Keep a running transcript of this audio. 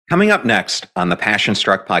Coming up next on the Passion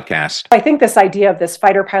Struck podcast. I think this idea of this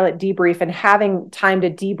fighter pilot debrief and having time to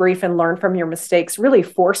debrief and learn from your mistakes really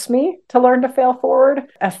forced me to learn to fail forward.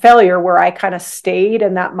 A failure where I kind of stayed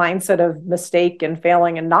in that mindset of mistake and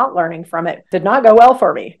failing and not learning from it did not go well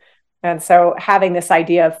for me. And so having this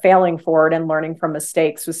idea of failing forward and learning from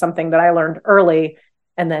mistakes was something that I learned early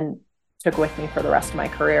and then took with me for the rest of my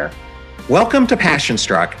career. Welcome to Passion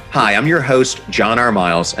Struck. Hi, I'm your host, John R.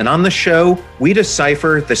 Miles, and on the show, we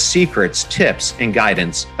decipher the secrets, tips, and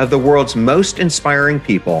guidance of the world's most inspiring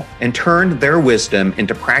people and turn their wisdom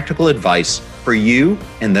into practical advice for you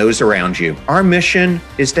and those around you. Our mission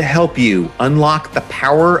is to help you unlock the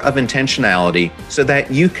power of intentionality so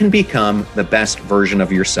that you can become the best version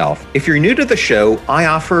of yourself. If you're new to the show, I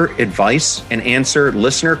offer advice and answer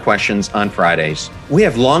listener questions on Fridays. We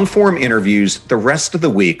have long-form interviews the rest of the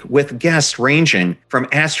week with guests ranging from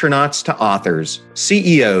astronauts to authors,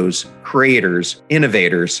 CEOs, creators,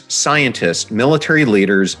 innovators, scientists, military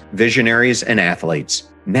leaders, visionaries, and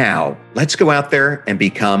athletes. Now, let's go out there and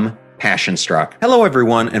become Passion Struck. Hello,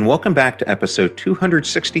 everyone, and welcome back to episode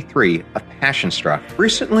 263 of Passion Struck,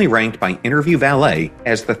 recently ranked by Interview Valet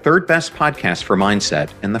as the third best podcast for mindset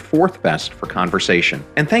and the fourth best for conversation.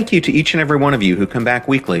 And thank you to each and every one of you who come back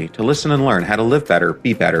weekly to listen and learn how to live better,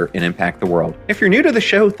 be better, and impact the world. If you're new to the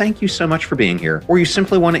show, thank you so much for being here. Or you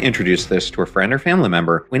simply want to introduce this to a friend or family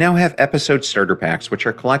member, we now have episode starter packs, which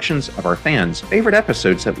are collections of our fans' favorite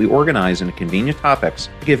episodes that we organize into convenient topics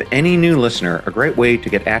to give any new listener a great way to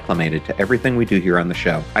get acclimated to everything we do here on the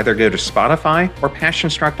show. Either go to Spotify or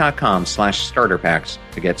passionstruck.com/starter packs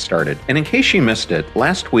to get started. And in case you missed it,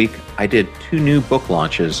 last week I did 2 new book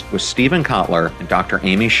launches with Stephen Kotler and Dr.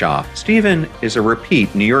 Amy Shah. Stephen is a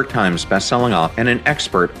repeat New York Times bestselling author and an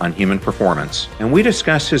expert on human performance. And we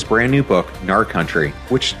discuss his brand new book, Nar Country,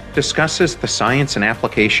 which discusses the science and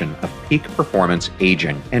application of peak performance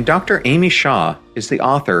aging. And Dr. Amy Shah is the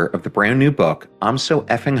author of the brand new book, I'm So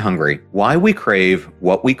Effing Hungry, Why We Crave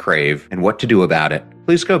What We Crave and What to Do About It.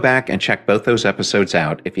 Please go back and check both those episodes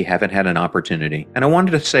out if you haven't had an opportunity. And I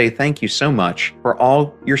wanted to say thank you so much for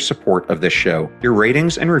all your support of this show. Your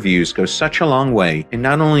ratings and reviews go such a long way in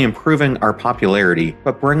not only improving our popularity,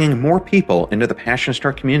 but bringing more people into the Passion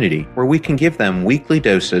Struck community where we can give them weekly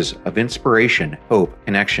doses of inspiration, hope,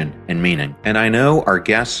 connection, and meaning. And I know our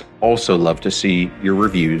guests also love to see your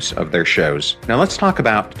reviews of their shows. Now let's talk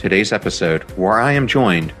about today's episode where I am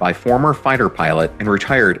joined by former fighter pilot and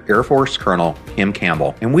retired Air Force Colonel Kim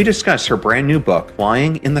Campbell. And we discuss her brand new book,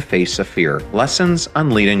 Flying in the Face of Fear, Lessons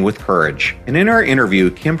on Leading with Courage. And in our interview,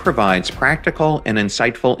 Kim provides practical and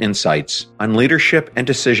insightful insights on leadership and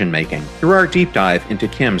decision making. Through our deep dive into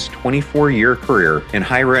Kim's 24-year career in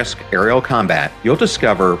high-risk aerial combat, you'll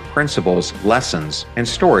discover principles, lessons, and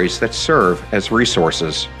stories that serve as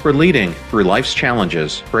resources for leading through life's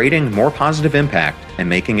challenges, creating more positive impact, and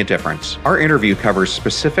making a difference. Our interview covers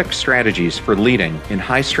specific strategies for leading in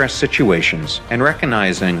high-stress situations and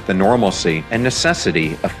recognizing the normalcy and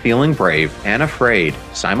necessity of feeling brave and afraid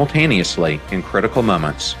simultaneously in critical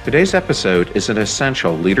moments. Today's episode is an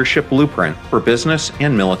essential leadership blueprint for business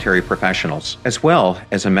and military professionals, as well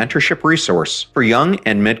as a mentorship resource for young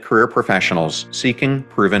and mid-career professionals seeking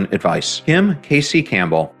proven advice. Kim Casey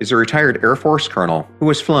Campbell is a retired Air Force colonel who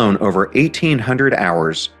has flown over 1,800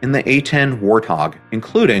 hours in the A-10 Warthog,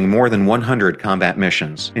 including more than 100 combat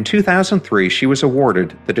missions. In 2003, she was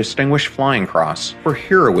awarded the Distinguished Flying Cross for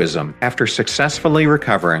heroism after successfully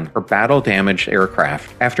recovering her battle-damaged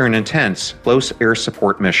aircraft after an intense close air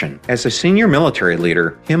support mission. As a senior military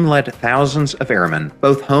leader, Kim led thousands of airmen,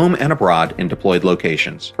 both home and abroad, in deployed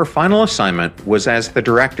locations. Her final assignment was as the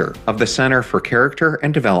director of the Center for Character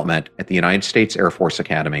and Development at the United States Air Force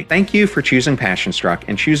Academy. Thank you for choosing Passion Struck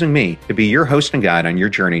and choosing me to be your host and guide on your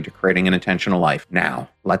journey to creating an intentional life. Now,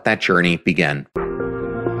 let that journey begin.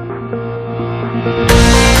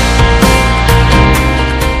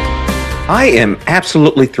 I am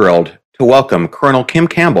absolutely thrilled to welcome Colonel Kim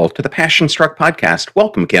Campbell to the Passion Struck podcast.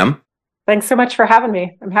 Welcome, Kim. Thanks so much for having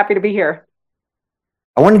me. I'm happy to be here.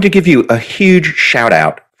 I wanted to give you a huge shout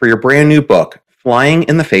out for your brand new book, Flying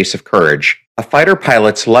in the Face of Courage, a fighter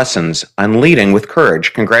pilot's lessons on leading with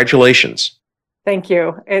courage. Congratulations. Thank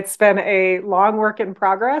you. It's been a long work in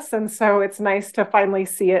progress, and so it's nice to finally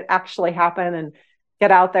see it actually happen and get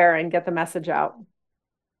out there and get the message out.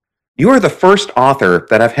 You are the first author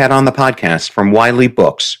that I've had on the podcast from Wiley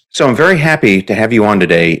Books, so I'm very happy to have you on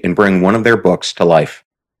today and bring one of their books to life.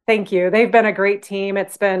 Thank you. They've been a great team.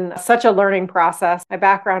 It's been such a learning process. My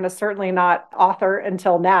background is certainly not author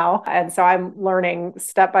until now, and so I'm learning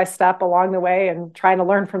step by step along the way and trying to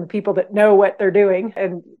learn from the people that know what they're doing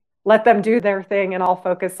and let them do their thing and I'll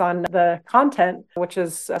focus on the content, which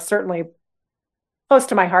is certainly close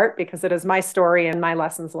to my heart because it is my story and my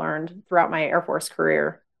lessons learned throughout my Air Force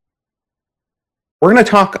career. We're going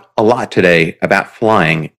to talk a lot today about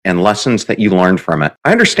flying and lessons that you learned from it.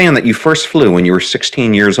 I understand that you first flew when you were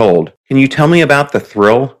 16 years old. Can you tell me about the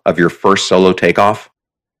thrill of your first solo takeoff?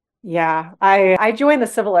 Yeah, I joined the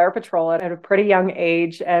Civil Air Patrol at a pretty young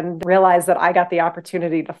age and realized that I got the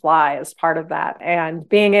opportunity to fly as part of that. And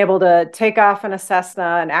being able to take off in a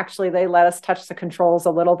Cessna, and actually they let us touch the controls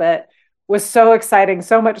a little bit, was so exciting,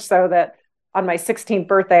 so much so that on my 16th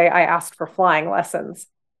birthday, I asked for flying lessons.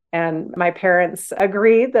 And my parents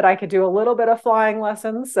agreed that I could do a little bit of flying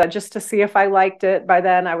lessons just to see if I liked it. By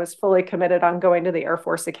then, I was fully committed on going to the Air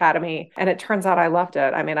Force Academy. And it turns out I loved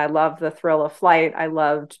it. I mean, I loved the thrill of flight. I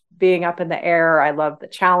loved being up in the air. I loved the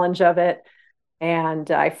challenge of it.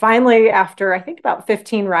 And I finally, after I think about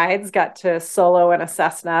 15 rides, got to solo in a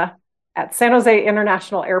Cessna at San Jose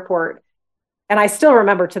International Airport. And I still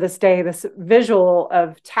remember to this day this visual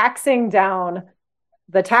of taxiing down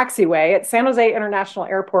the taxiway at San Jose International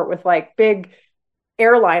Airport with like big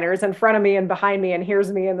airliners in front of me and behind me. And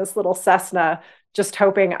here's me in this little Cessna, just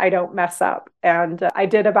hoping I don't mess up. And I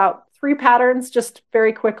did about 3 patterns just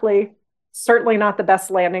very quickly. Certainly not the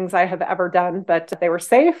best landings I have ever done, but they were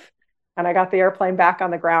safe. And I got the airplane back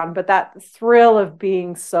on the ground. But that thrill of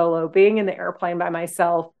being solo, being in the airplane by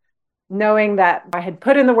myself, knowing that I had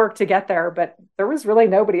put in the work to get there, but there was really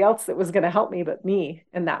nobody else that was going to help me but me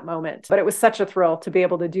in that moment. But it was such a thrill to be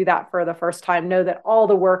able to do that for the first time, know that all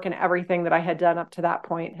the work and everything that I had done up to that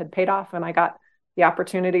point had paid off, and I got the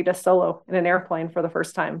opportunity to solo in an airplane for the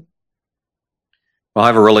first time. Well, I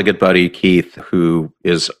have a really good buddy, Keith, who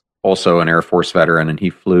is also an Air Force veteran, and he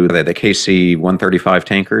flew the KC-135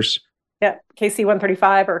 tankers. Yeah,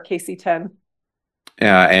 KC-135 or KC-10.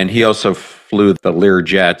 Yeah, and he also flew the Lear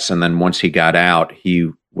jets, and then once he got out, he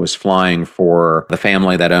was flying for the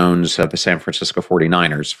family that owns the San Francisco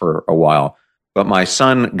 49ers for a while. But my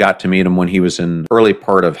son got to meet him when he was in early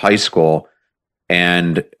part of high school,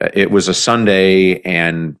 and it was a Sunday,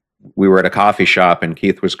 and we were at a coffee shop, and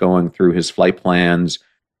Keith was going through his flight plans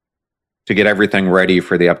to get everything ready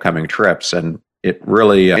for the upcoming trips. And it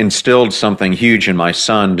really instilled something huge in my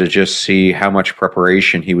son to just see how much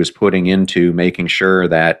preparation he was putting into making sure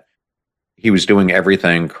that he was doing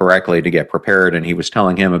everything correctly to get prepared. And he was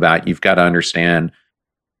telling him about, you've got to understand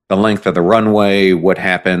the length of the runway, what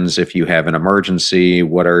happens if you have an emergency,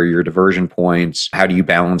 what are your diversion points, how do you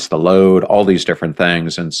balance the load, all these different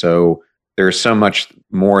things. And so there's so much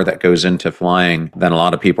more that goes into flying than a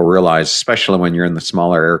lot of people realize, especially when you're in the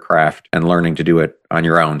smaller aircraft and learning to do it on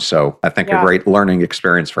your own. So I think a great learning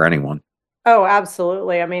experience for anyone. Oh,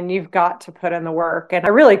 absolutely. I mean, you've got to put in the work. And I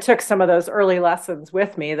really took some of those early lessons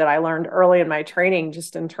with me that I learned early in my training,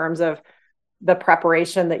 just in terms of the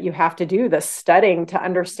preparation that you have to do, the studying to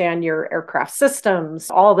understand your aircraft systems,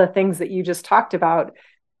 all the things that you just talked about.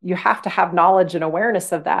 You have to have knowledge and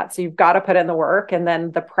awareness of that. So you've got to put in the work and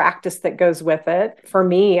then the practice that goes with it. For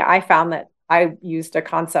me, I found that I used a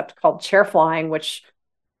concept called chair flying, which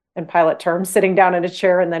in pilot terms, sitting down in a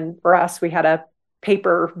chair. And then for us, we had a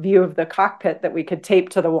paper view of the cockpit that we could tape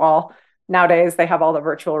to the wall. Nowadays, they have all the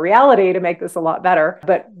virtual reality to make this a lot better,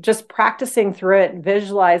 but just practicing through it,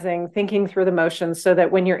 visualizing, thinking through the motions so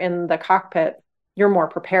that when you're in the cockpit, you're more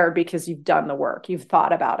prepared because you've done the work, you've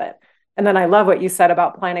thought about it. And then I love what you said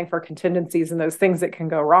about planning for contingencies and those things that can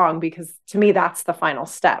go wrong, because to me, that's the final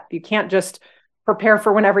step. You can't just prepare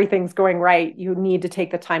for when everything's going right. You need to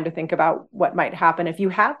take the time to think about what might happen if you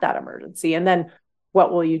have that emergency. And then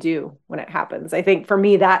what will you do when it happens? I think for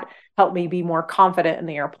me, that helped me be more confident in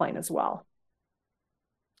the airplane as well.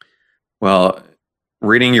 Well,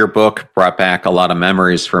 reading your book brought back a lot of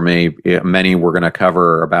memories for me. Many we're going to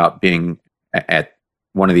cover about being at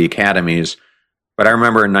one of the academies. But I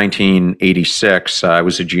remember in 1986, I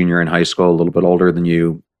was a junior in high school, a little bit older than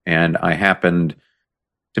you, and I happened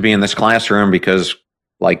to be in this classroom because,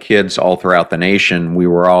 like kids all throughout the nation, we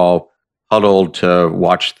were all huddled to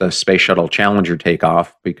watch the Space Shuttle Challenger take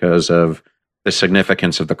off because of the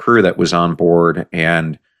significance of the crew that was on board.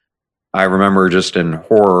 And I remember just in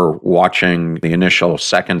horror watching the initial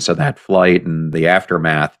seconds of that flight and the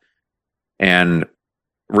aftermath. And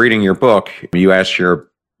reading your book, you asked your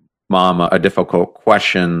mom a difficult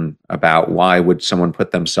question about why would someone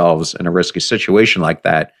put themselves in a risky situation like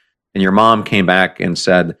that. And your mom came back and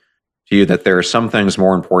said to you that there are some things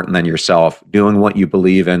more important than yourself. Doing what you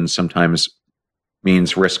believe in sometimes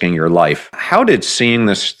means risking your life. How did seeing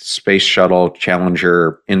this Space Shuttle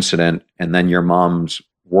Challenger incident and then your mom's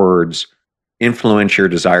words influence your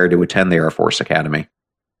desire to attend the Air Force Academy?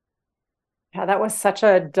 Yeah, that was such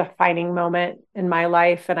a defining moment in my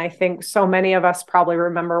life. And I think so many of us probably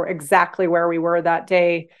remember exactly where we were that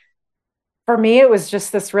day. For me, it was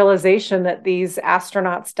just this realization that these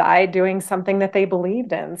astronauts died doing something that they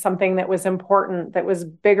believed in, something that was important, that was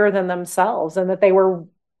bigger than themselves, and that they were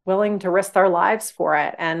willing to risk their lives for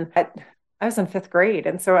it. And I was in fifth grade.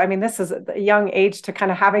 And so, I mean, this is a young age to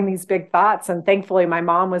kind of having these big thoughts. And thankfully, my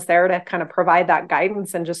mom was there to kind of provide that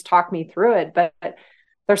guidance and just talk me through it. But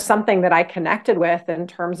there's something that I connected with in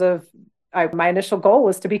terms of my initial goal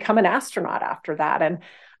was to become an astronaut after that. And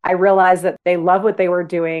I realized that they love what they were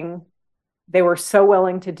doing. They were so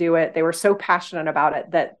willing to do it. They were so passionate about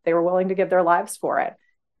it that they were willing to give their lives for it.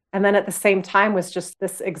 And then at the same time was just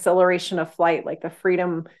this exhilaration of flight, like the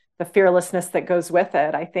freedom, the fearlessness that goes with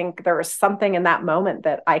it. I think there was something in that moment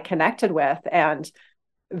that I connected with. And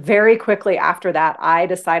very quickly after that, I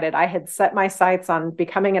decided I had set my sights on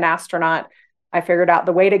becoming an astronaut. I figured out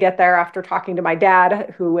the way to get there after talking to my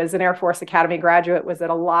dad, who was an Air Force Academy graduate, was that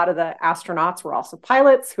a lot of the astronauts were also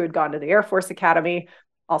pilots who had gone to the Air Force Academy,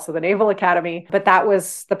 also the Naval Academy. But that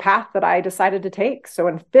was the path that I decided to take. So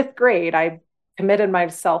in fifth grade, I committed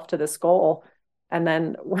myself to this goal and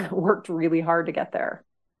then worked really hard to get there.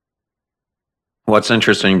 Well, it's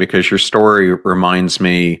interesting because your story reminds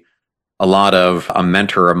me a lot of a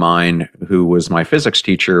mentor of mine who was my physics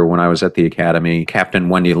teacher when I was at the academy, Captain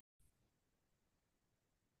Wendy.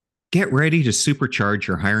 Get ready to supercharge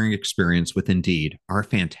your hiring experience with Indeed, our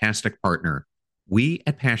fantastic partner. We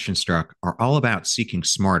at PassionStruck are all about seeking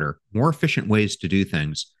smarter, more efficient ways to do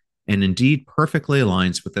things, and Indeed perfectly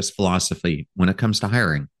aligns with this philosophy when it comes to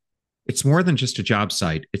hiring. It's more than just a job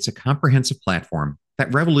site, it's a comprehensive platform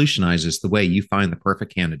that revolutionizes the way you find the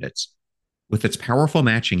perfect candidates. With its powerful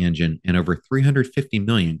matching engine and over 350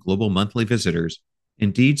 million global monthly visitors,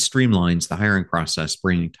 Indeed streamlines the hiring process,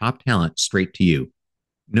 bringing top talent straight to you.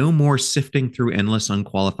 No more sifting through endless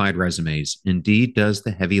unqualified resumes. Indeed does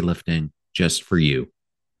the heavy lifting just for you.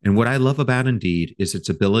 And what I love about Indeed is its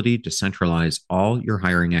ability to centralize all your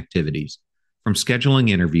hiring activities, from scheduling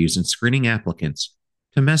interviews and screening applicants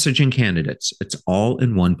to messaging candidates. It's all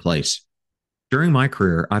in one place. During my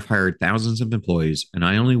career, I've hired thousands of employees, and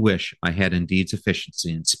I only wish I had Indeed's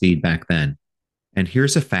efficiency and speed back then. And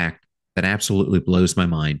here's a fact that absolutely blows my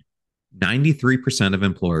mind. 93% of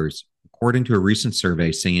employers, according to a recent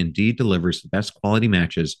survey, say Indeed delivers the best quality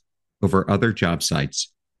matches over other job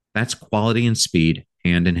sites. That's quality and speed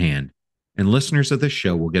hand in hand. And listeners of this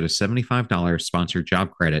show will get a $75 sponsored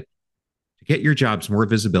job credit to get your jobs more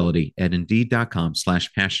visibility at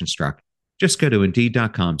Indeed.com/passionstruck. Just go to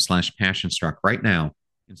Indeed.com/passionstruck right now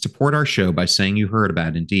and support our show by saying you heard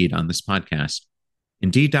about Indeed on this podcast.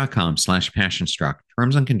 Indeed.com/passionstruck.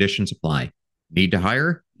 Terms and conditions apply. Need to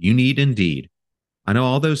hire? You need Indeed. I know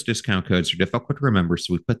all those discount codes are difficult to remember,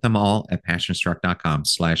 so we put them all at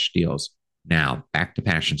passionstruck.com/deals. Now, back to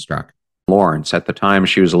PassionStruck. Lawrence, at the time,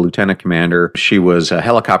 she was a lieutenant commander. She was a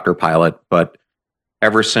helicopter pilot, but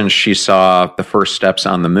ever since she saw the first steps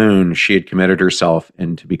on the moon, she had committed herself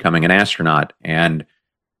into becoming an astronaut. And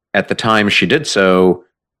at the time she did so,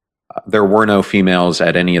 there were no females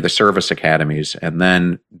at any of the service academies. And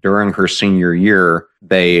then during her senior year,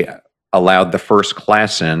 they allowed the first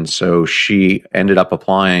class in. So she ended up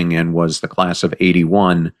applying and was the class of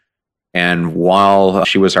 81. And while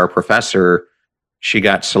she was our professor, she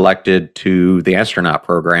got selected to the astronaut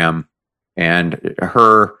program. And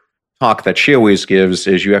her talk that she always gives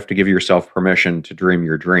is you have to give yourself permission to dream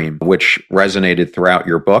your dream, which resonated throughout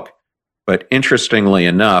your book. But interestingly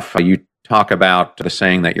enough, you talk about the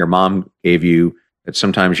saying that your mom gave you that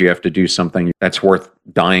sometimes you have to do something that's worth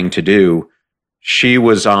dying to do. She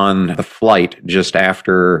was on the flight just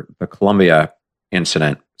after the Columbia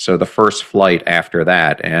incident. So the first flight after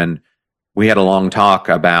that. And we had a long talk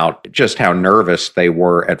about just how nervous they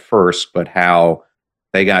were at first, but how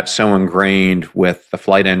they got so ingrained with the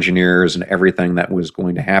flight engineers and everything that was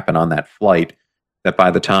going to happen on that flight that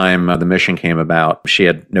by the time the mission came about, she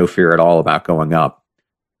had no fear at all about going up.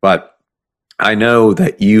 But I know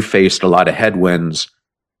that you faced a lot of headwinds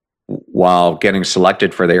while getting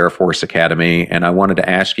selected for the Air Force Academy. And I wanted to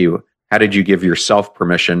ask you, how did you give yourself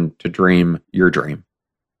permission to dream your dream?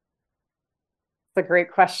 It's a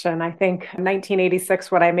great question. I think in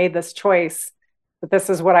 1986, when I made this choice, that this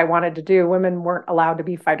is what I wanted to do, women weren't allowed to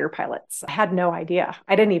be fighter pilots. I had no idea.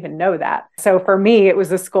 I didn't even know that. So for me, it was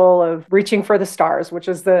this goal of reaching for the stars, which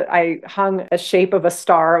is I hung a shape of a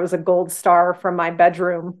star. It was a gold star from my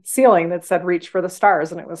bedroom ceiling that said, reach for the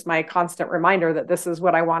stars. And it was my constant reminder that this is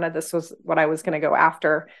what I wanted. This was what I was going to go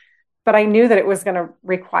after. But I knew that it was going to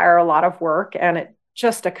require a lot of work and it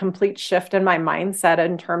just a complete shift in my mindset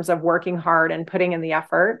in terms of working hard and putting in the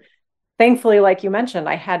effort Thankfully, like you mentioned,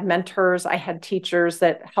 I had mentors, I had teachers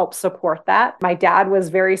that helped support that. My dad was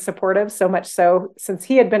very supportive, so much so since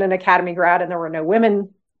he had been an academy grad and there were no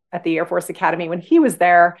women at the Air Force Academy when he was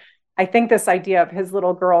there. I think this idea of his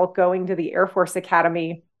little girl going to the Air Force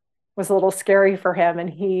Academy was a little scary for him. And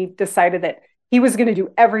he decided that he was going to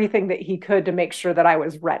do everything that he could to make sure that I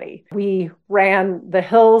was ready. We ran the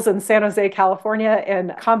hills in San Jose, California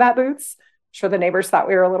in combat boots. I'm sure the neighbors thought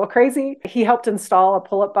we were a little crazy. He helped install a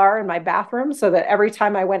pull-up bar in my bathroom so that every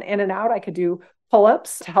time I went in and out, I could do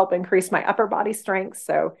pull-ups to help increase my upper body strength.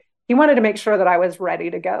 So he wanted to make sure that I was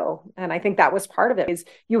ready to go. And I think that was part of it, is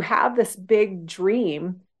you have this big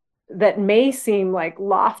dream that may seem like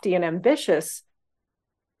lofty and ambitious.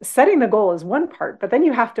 Setting the goal is one part, but then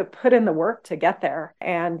you have to put in the work to get there.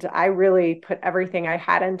 And I really put everything I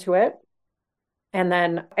had into it. And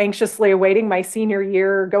then anxiously awaiting my senior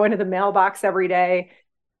year, going to the mailbox every day.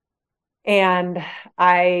 And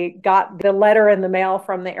I got the letter in the mail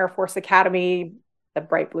from the Air Force Academy, the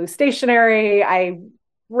bright blue stationery. I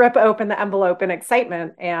rip open the envelope in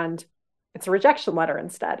excitement, and it's a rejection letter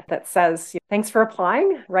instead that says, thanks for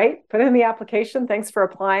applying, right? Put in the application, thanks for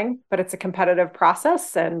applying, but it's a competitive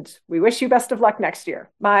process and we wish you best of luck next year.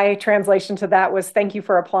 My translation to that was, thank you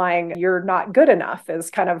for applying, you're not good enough, is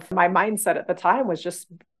kind of my mindset at the time, was just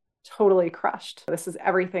totally crushed. This is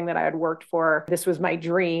everything that I had worked for. This was my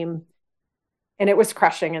dream. And it was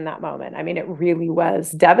crushing in that moment. I mean, it really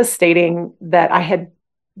was devastating that I had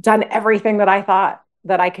done everything that I thought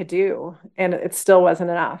that I could do, and it still wasn't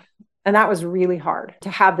enough. And that was really hard, to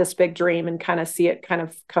have this big dream and kind of see it kind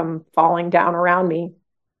of come falling down around me.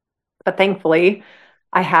 But thankfully,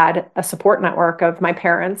 I had a support network of my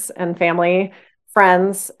parents and family,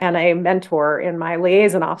 friends, and a mentor in my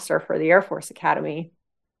liaison officer for the Air Force Academy.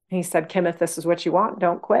 And he said, Kim, if this is what you want,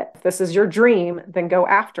 don't quit. If this is your dream, then go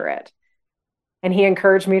after it. And he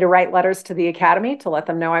encouraged me to write letters to the academy to let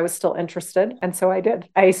them know I was still interested. And so I did.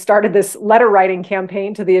 I started this letter writing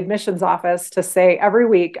campaign to the admissions office to say every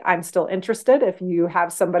week, I'm still interested. If you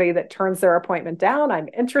have somebody that turns their appointment down, I'm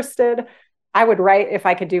interested. I would write if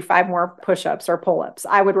I could do 5 more push-ups or pull-ups.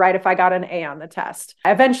 I would write if I got an A on the test. I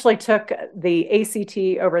eventually took the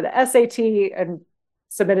ACT over the SAT and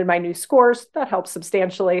submitted my new scores. That helped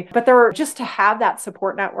substantially. But there were, just to have that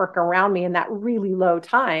support network around me in that really low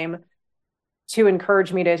time to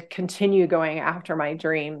encourage me to continue going after my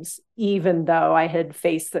dreams, even though I had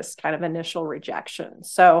faced this kind of initial rejection.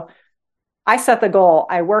 So I set the goal,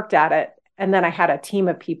 I worked at it, and then I had a team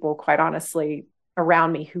of people, quite honestly,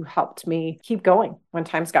 around me who helped me keep going when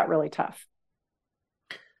times got really tough.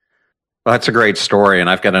 Well, that's a great story. And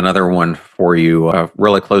I've got another one for you. A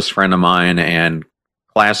really close friend of mine and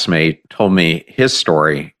classmate told me his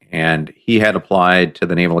story, and he had applied to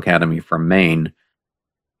the Naval Academy from Maine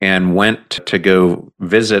and went to go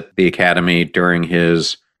visit the academy during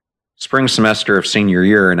his spring semester of senior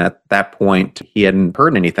year. And at that point, he hadn't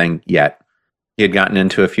heard anything yet. He had gotten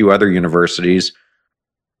into a few other universities,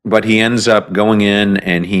 but he ends up going in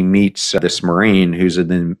and he meets this Marine who's in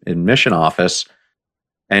the admission office.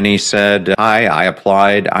 And he said, hi, I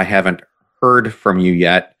applied. I haven't heard from you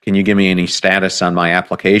yet. Can you give me any status on my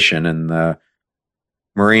application? And the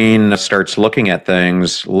Marine starts looking at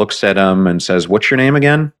things, looks at him and says, what's your name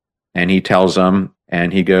again? And he tells him,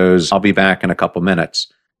 and he goes, I'll be back in a couple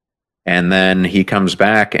minutes. And then he comes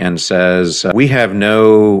back and says, we have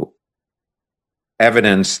no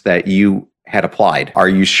evidence that you had applied. Are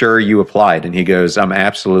you sure you applied? And he goes, I'm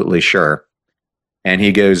absolutely sure. And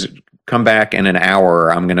he goes, come back in an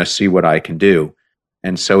hour. I'm going to see what I can do.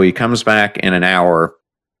 And so he comes back in an hour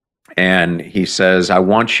and he says, I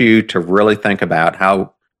want you to really think about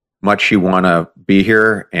how much you want to be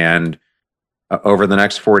here. And over the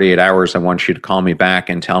next 48 hours, I want you to call me back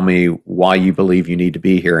and tell me why you believe you need to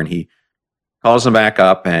be here. And he calls him back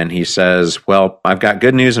up and he says, well, I've got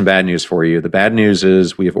good news and bad news for you. The bad news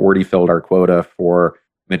is we have already filled our quota for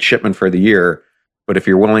midshipmen for the year. But if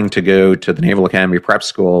you're willing to go to the Naval Academy Prep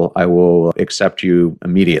School, I will accept you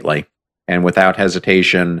immediately. And without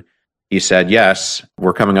hesitation, he said, yes,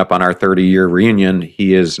 we're coming up on our 30-year reunion.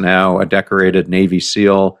 He is now a decorated Navy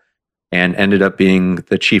SEAL and ended up being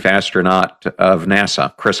the chief astronaut of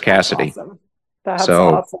NASA, Chris Cassidy. Awesome. That's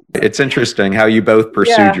awesome. It's interesting how you both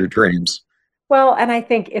pursued your dreams. Well, and I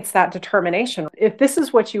think it's that determination. If this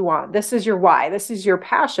is what you want, this is your why, this is your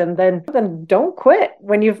passion, then don't quit.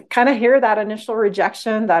 When you kind of hear that initial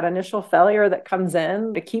rejection, that initial failure that comes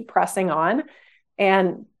in, to keep pressing on.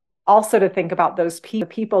 And also to think about those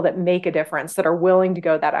people that make a difference, that are willing to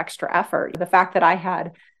go that extra effort. The fact that I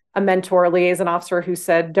had a mentor, liaison officer who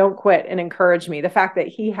said, don't quit and encourage me. The fact that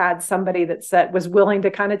he had somebody that said was willing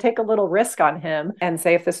to kind of take a little risk on him and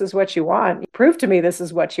say, if this is what you want, prove to me this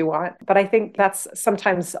is what you want. But I think that's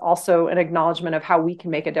sometimes also an acknowledgement of how we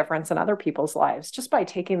can make a difference in other people's lives just by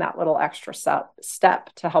taking that little extra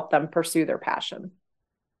step to help them pursue their passion.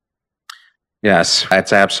 Yes,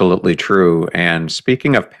 that's absolutely true. And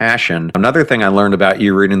speaking of passion, another thing I learned about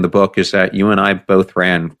you reading the book is that you and I both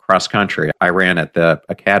ran cross country. I ran at the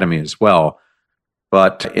academy as well.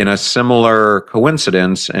 But in a similar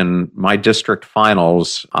coincidence, in my district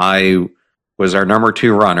finals, I was our number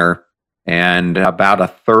 2 runner. And about a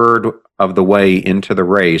third of the way into the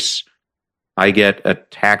race, I get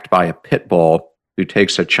attacked by a pit bull who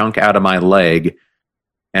takes a chunk out of my leg.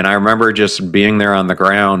 And I remember just being there on the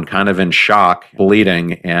ground, kind of in shock,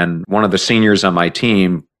 bleeding. And one of the seniors on my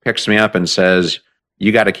team picks me up and says,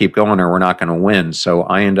 you got to keep going or we're not going to win. So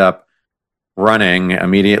I end up running,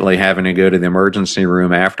 immediately having to go to the emergency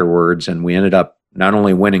room afterwards. And we ended up not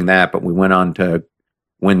only winning that, but we went on to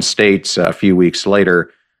win states a few weeks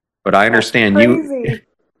later. But I understand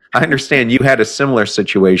I understand you had a similar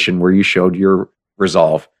situation where you showed your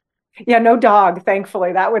resolve. Yeah, no dog,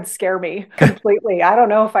 thankfully. That would scare me completely. I don't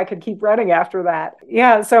know if I could keep running after that.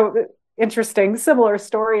 Yeah, so interesting, similar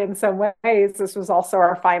story in some ways. This was also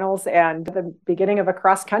our finals and the beginning of a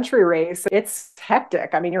cross-country race. It's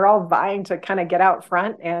hectic. I mean, you're all vying to kind of get out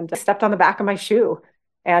front, and I stepped on the back of my shoe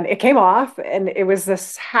and it came off. And it was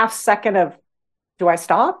this half second of, do I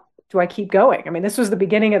stop? Do I keep going? I mean, this was the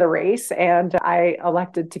beginning of the race and I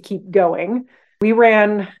elected to keep going. We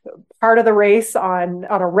ran part of the race on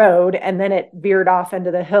a road, and then it veered off into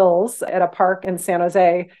the hills at a park in San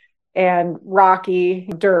Jose, and rocky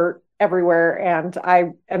dirt everywhere. And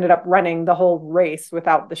I ended up running the whole race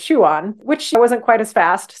without the shoe on, which wasn't quite as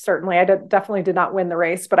fast. Certainly, I definitely did not win the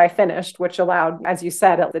race, but I finished, which allowed, as you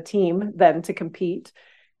said, the team then to compete.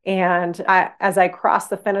 And as I crossed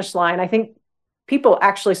the finish line, I think people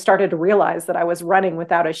actually started to realize that I was running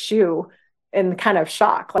without a shoe in kind of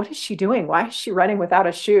shock. Like, what is she doing? Why is she running without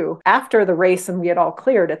a shoe? After the race and we had all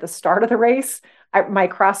cleared at the start of the race, my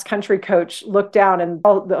cross country coach looked down and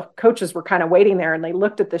all the coaches were kind of waiting there and they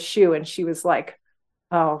looked at the shoe and she was like,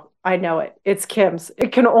 oh, I know it. It's Kim's.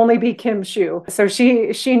 It can only be Kim's shoe. So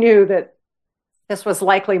she knew that this was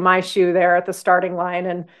likely my shoe there at the starting line,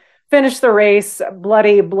 and finished the race,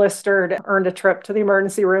 bloody, blistered, earned a trip to the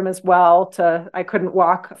emergency room as well. I couldn't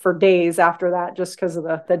walk for days after that just because of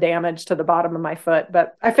the damage to the bottom of my foot,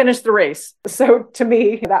 but I finished the race. So to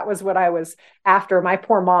me, that was what I was after. My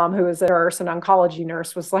poor mom, who was a nurse, an oncology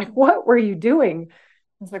nurse, was like, what were you doing?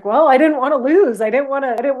 I was like, well, I didn't want to lose. I didn't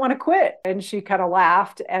want to quit. And she kind of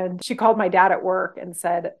laughed and she called my dad at work and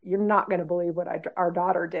said, you're not going to believe what our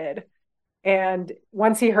daughter did. And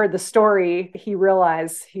once he heard the story, he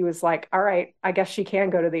realized, he was like, all right, I guess she can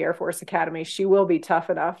go to the Air Force Academy. She will be tough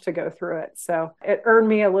enough to go through it. So it earned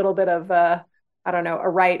me a little bit of a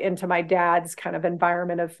right into my dad's kind of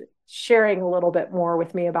environment of sharing a little bit more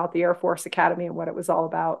with me about the Air Force Academy and what it was all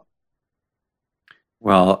about.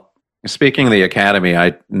 Well, speaking of the Academy,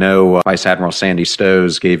 I know Vice Admiral Sandy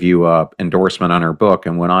Stowes gave you an endorsement on her book.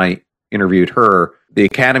 And when I interviewed her, the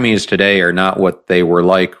academies today are not what they were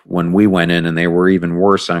like when we went in, and they were even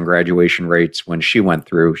worse on graduation rates when she went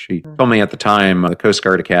through. She told me at the time the Coast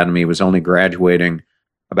Guard Academy was only graduating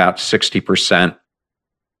about 60%.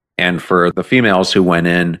 And for the females who went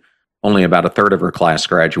in, only about a third of her class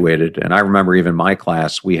graduated. And I remember even my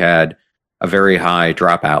class, we had a very high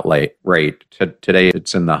dropout rate. Today,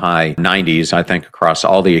 it's in the high 90s, I think, across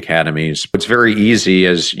all the academies. It's very easy,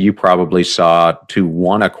 as you probably saw, to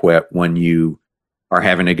want to quit when you are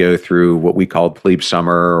having to go through what we called plebe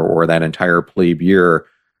summer or that entire plebe year.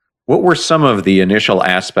 What were some of the initial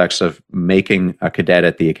aspects of making a cadet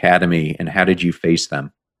at the academy, and how did you face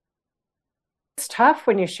them? It's tough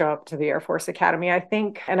when you show up to the Air Force Academy, I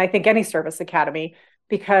think, and I think any service academy,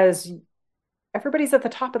 because everybody's at the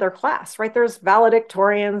top of their class, right? There's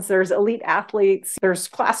valedictorians, there's elite athletes, there's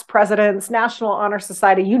class presidents, National Honor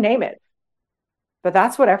Society, you name it. But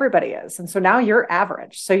that's what everybody is. And so now you're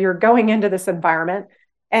average. So you're going into this environment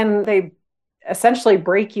and they essentially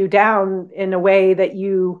break you down in a way that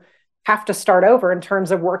you have to start over in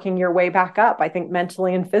terms of working your way back up. I think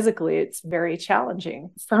mentally and physically, it's very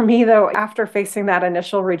challenging. For me, though, after facing that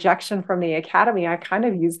initial rejection from the academy, I kind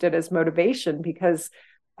of used it as motivation because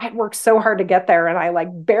I'd worked so hard to get there and I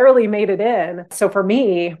barely made it in. So for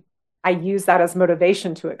me, I used that as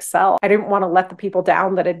motivation to excel. I didn't want to let the people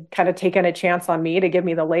down that had kind of taken a chance on me to give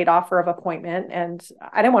me the late offer of appointment. And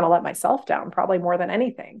I didn't want to let myself down, probably more than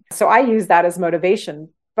anything. So I used that as motivation.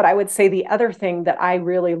 But I would say the other thing that I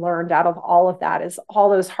really learned out of all of that is all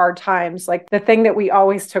those hard times. Like the thing that we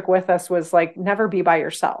always took with us was like, never be by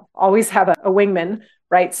yourself. Always have a wingman,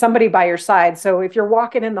 right? Somebody by your side. So if you're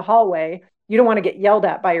walking in the hallway, you don't want to get yelled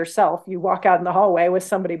at by yourself. You walk out in the hallway with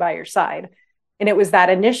somebody by your side. And it was that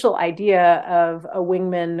initial idea of a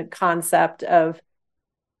wingman concept of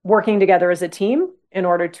working together as a team in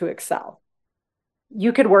order to excel.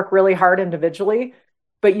 You could work really hard individually,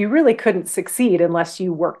 but you really couldn't succeed unless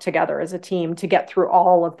you worked together as a team to get through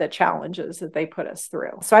all of the challenges that they put us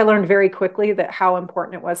through. So I learned very quickly that how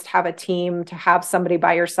important it was to have a team, to have somebody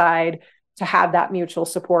by your side, to have that mutual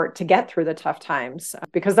support to get through the tough times,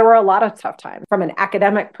 because there were a lot of tough times. From an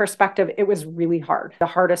academic perspective, it was really hard. The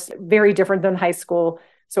hardest, very different than high school.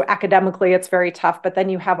 So academically, it's very tough, but then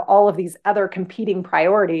you have all of these other competing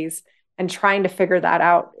priorities, and trying to figure that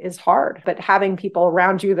out is hard. But having people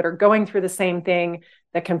around you that are going through the same thing,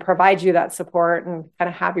 that can provide you that support and kind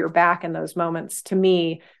of have your back in those moments, to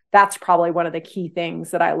me, that's probably one of the key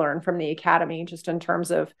things that I learned from the academy, just in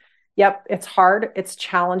terms of, yep, it's hard, it's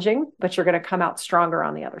challenging, but you're going to come out stronger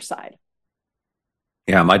on the other side.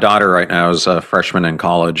 Yeah, my daughter right now is a freshman in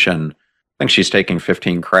college, and I think she's taking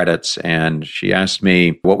 15 credits. And she asked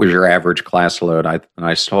me, what was your average class load? And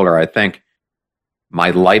I told her, I think my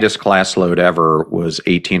lightest class load ever was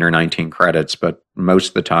 18 or 19 credits, but most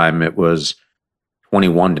of the time it was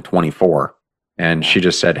 21 to 24. And she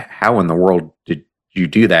just said, how in the world did you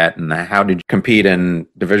do that? And how did you compete in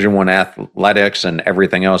Division I athletics and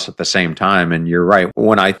everything else at the same time? And you're right.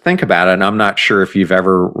 When I think about it, and I'm not sure if you've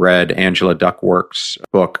ever read Angela Duckworth's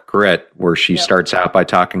book, Grit, where she starts out by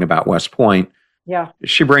talking about West Point. Yeah.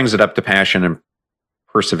 She brings it up to passion and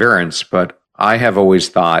perseverance, but I have always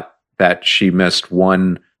thought that she missed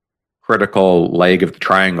one critical leg of the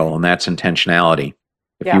triangle, and that's intentionality.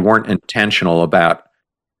 If you weren't intentional about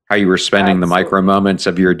how you were spending the micro moments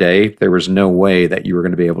of your day, there was no way that you were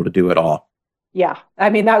going to be able to do it all. Yeah.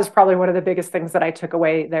 I mean, that was probably one of the biggest things that I took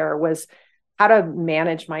away there, was how to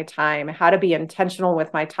manage my time, how to be intentional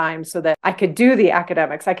with my time so that I could do the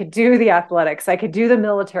academics, I could do the athletics, I could do the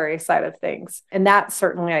military side of things. And that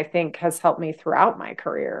certainly, I think, has helped me throughout my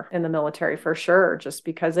career in the military for sure, just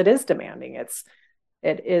because it is demanding.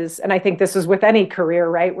 It is. And I think this is with any career,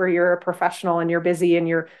 right? Where you're a professional and you're busy and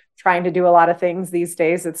you're trying to do a lot of things these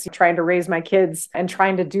days. It's trying to raise my kids and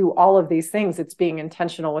trying to do all of these things. It's being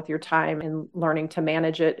intentional with your time and learning to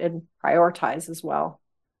manage it and prioritize as well.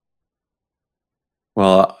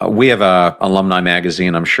 Well, we have a alumni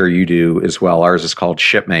magazine. I'm sure you do as well. Ours is called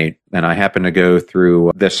Shipmate. And I happened to go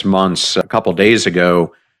through this month's a couple days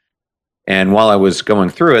ago. And while I was going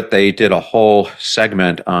through it, they did a whole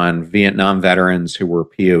segment on Vietnam veterans who were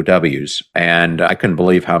POWs. And I couldn't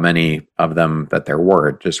believe how many of them that there were.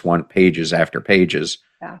 It just went pages after pages.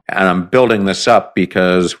 Yeah. And I'm building this up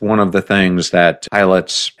because one of the things that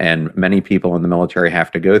pilots and many people in the military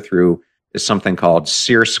have to go through is something called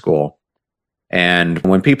SEER School. And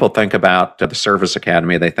when people think about the service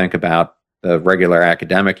academy, they think about the regular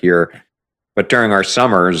academic year. But during our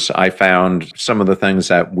summers, I found some of the things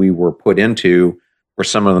that we were put into were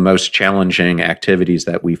some of the most challenging activities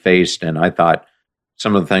that we faced. And I thought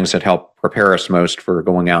some of the things that helped prepare us most for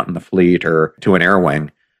going out in the fleet or to an air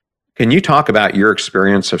wing. Can you talk about your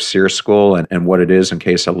experience of SEER School and what it is in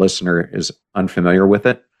case a listener is unfamiliar with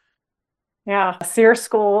it? Yeah, SEER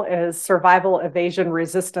School is Survival, Evasion,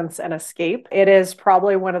 Resistance, and Escape. It is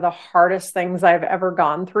probably one of the hardest things I've ever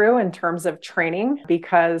gone through in terms of training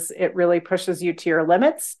because it really pushes you to your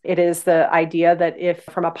limits. It is the idea that if,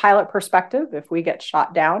 from a pilot perspective, if we get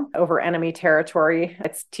shot down over enemy territory,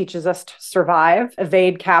 it teaches us to survive,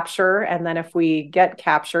 evade capture, and then if we get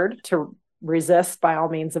captured, to resist by all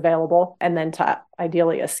means available, and then to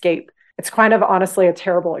ideally escape. It's kind of honestly a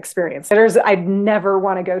terrible experience. I'd never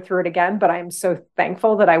want to go through it again, but I'm so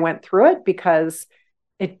thankful that I went through it because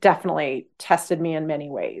it definitely tested me in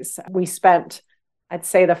many ways. We spent, I'd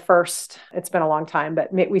say it's been a long time,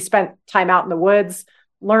 but we spent time out in the woods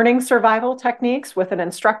learning survival techniques with an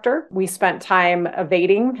instructor. We spent time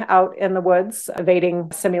evading out in the woods,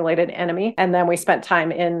 evading simulated enemy. And then we spent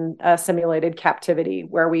time in a simulated captivity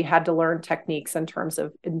where we had to learn techniques in terms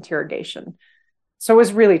of interrogation. So it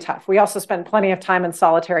was really tough. We also spent plenty of time in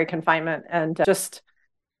solitary confinement, and just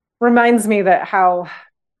reminds me that how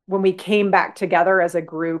when we came back together as a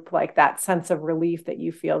group, like that sense of relief that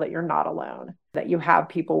you feel that you're not alone, that you have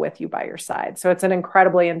people with you by your side. So it's an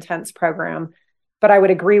incredibly intense program. But I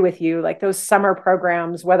would agree with you, like those summer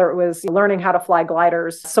programs, whether it was learning how to fly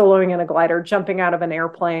gliders, soloing in a glider, jumping out of an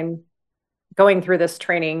airplane, going through this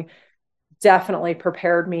training, definitely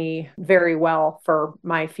prepared me very well for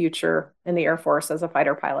my future in the Air Force as a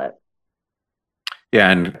fighter pilot. Yeah,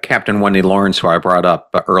 and Captain Wendy Lawrence, who I brought up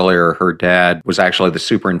earlier, her dad was actually the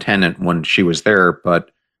superintendent when she was there,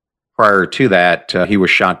 but prior to that, he was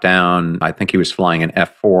shot down. I think he was flying an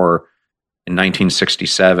F-4 in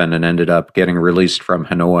 1967 and ended up getting released from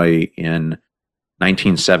Hanoi in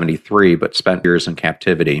 1973, but spent years in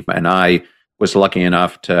captivity. And I was lucky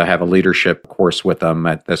enough to have a leadership course with him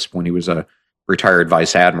at this when he was a retired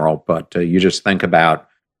vice admiral. But you just think about,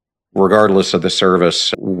 regardless of the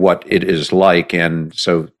service, what it is like. And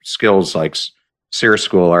so skills like SEER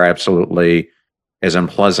School are absolutely as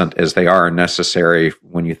unpleasant as they are necessary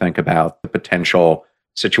when you think about the potential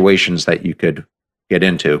situations that you could get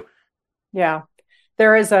into. Yeah.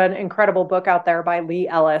 There is an incredible book out there by Lee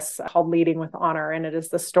Ellis called Leading with Honor, and it is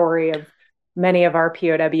the story of many of our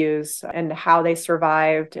POWs and how they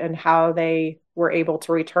survived and how they were able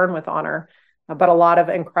to return with honor, but a lot of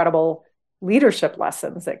incredible leadership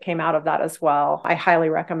lessons that came out of that as well. I highly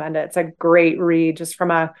recommend it. It's a great read just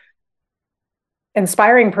from a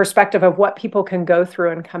inspiring perspective of what people can go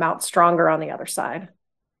through and come out stronger on the other side.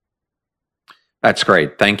 That's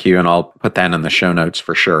great. Thank you. And I'll put that in the show notes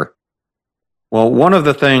for sure. Well, one of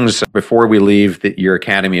the things before we leave your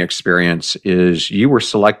academy experience is you were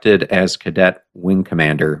selected as cadet wing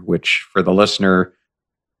commander, which for the listener,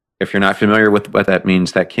 if you're not familiar with what that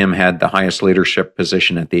means, that Kim had the highest leadership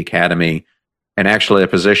position at the academy, and actually a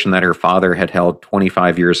position that her father had held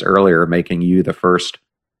 25 years earlier, making you the first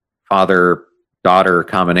father-daughter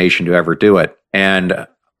combination to ever do it. And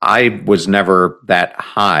I was never that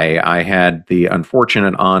high. I had the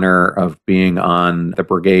unfortunate honor of being on the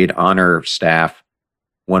brigade honor staff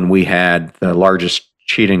when we had the largest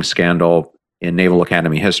cheating scandal in Naval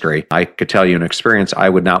Academy history. I could tell you an experience I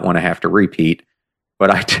would not want to have to repeat, but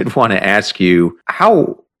I did want to ask you,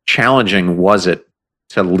 how challenging was it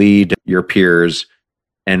to lead your peers,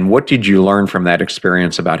 and what did you learn from that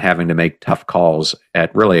experience about having to make tough calls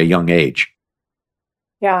at really a young age?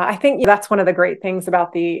 Yeah, I think that's one of the great things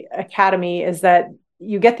about the academy is that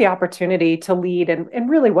you get the opportunity to lead in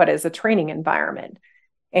really what is a training environment.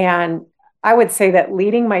 And I would say that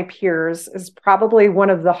leading my peers is probably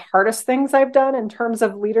one of the hardest things I've done in terms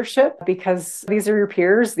of leadership, because these are your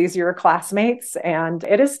peers, these are your classmates, and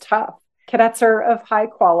it is tough. Cadets are of high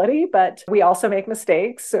quality, but we also make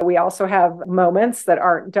mistakes. We also have moments that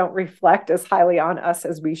don't reflect as highly on us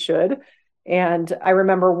as we should. And I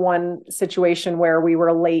remember one situation where we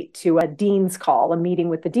were late to a dean's call, a meeting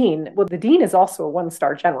with the dean. Well, the dean is also a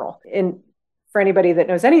one-star general. And for anybody that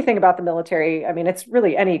knows anything about the military, I mean, it's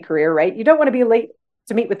really any career, right? You don't want to be late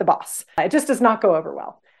to meet with the boss. It just does not go over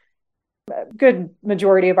well. A good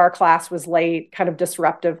majority of our class was late, kind of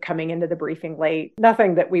disruptive, coming into the briefing late.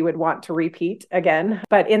 Nothing that we would want to repeat again.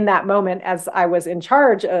 But in that moment, as I was in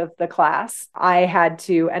charge of the class, I had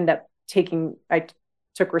to end up I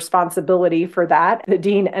took responsibility for that. The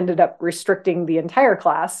dean ended up restricting the entire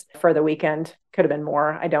class for the weekend. Could have been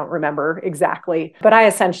more. I don't remember exactly. But I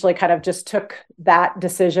essentially kind of just took that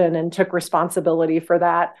decision and took responsibility for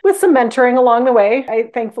that with some mentoring along the way.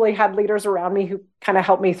 I thankfully had leaders around me who kind of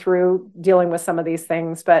helped me through dealing with some of these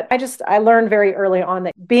things. But I learned very early on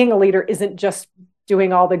that being a leader isn't just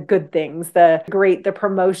doing all the good things, the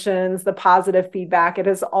promotions, the positive feedback. It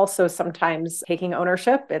is also sometimes taking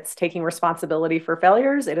ownership. It's taking responsibility for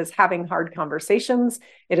failures. It is having hard conversations.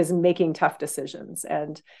 It is making tough decisions.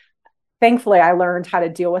 And thankfully, I learned how to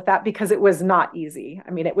deal with that because it was not easy.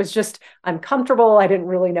 I mean, it was just uncomfortable. I didn't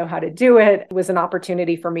really know how to do it. It was an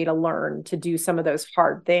opportunity for me to learn to do some of those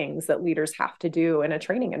hard things that leaders have to do in a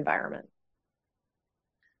training environment.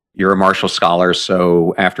 You're a Marshall Scholar,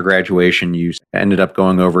 so after graduation, you ended up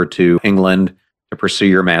going over to England to pursue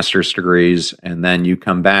your master's degrees, and then you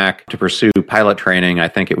come back to pursue pilot training. I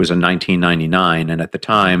think it was in 1999, and at the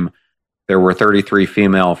time, there were 33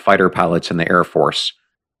 female fighter pilots in the Air Force.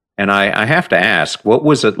 And I have to ask, what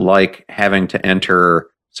was it like having to enter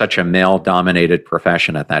such a male-dominated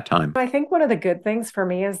profession at that time? I think one of the good things for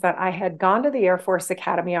me is that I had gone to the Air Force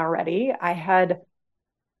Academy already. I had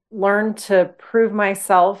learned to prove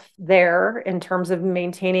myself there in terms of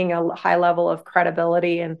maintaining a high level of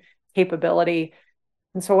credibility and capability.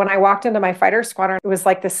 And so when I walked into my fighter squadron, it was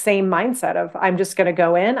like the same mindset of, I'm just going to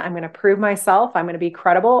go in, I'm going to prove myself, I'm going to be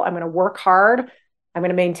credible, I'm going to work hard, I'm going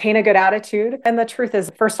to maintain a good attitude. And the truth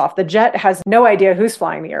is, first off, the jet has no idea who's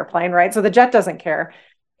flying the airplane, right? So the jet doesn't care.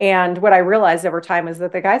 And what I realized over time is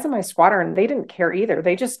that the guys in my squadron, they didn't care either.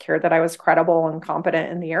 They just cared that I was credible and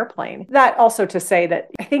competent in the airplane. That also to say that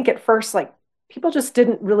I think at first, like, people just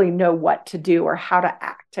didn't really know what to do or how to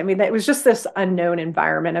act. I mean, it was just this unknown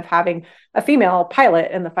environment of having a female pilot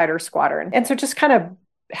in the fighter squadron. And so just kind of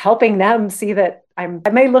helping them see that I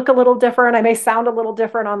may look a little different, I may sound a little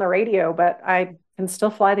different on the radio, but I can still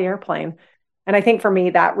fly the airplane. And I think for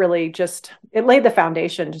me, that really just, it laid the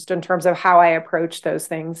foundation just in terms of how I approach those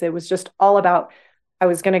things. It was just all about, I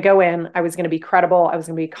was going to go in, I was going to be credible, I was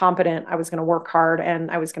going to be competent, I was going to work hard,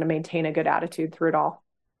 and I was going to maintain a good attitude through it all.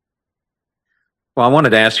 Well, I wanted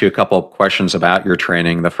to ask you a couple of questions about your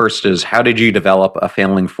training. The first is, how did you develop a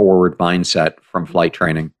failing forward mindset from flight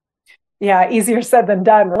training? Yeah, easier said than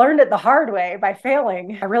done. I learned it the hard way by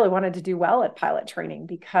failing. I really wanted to do well at pilot training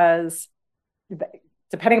because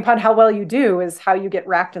depending upon how well you do is how you get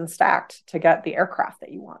racked and stacked to get the aircraft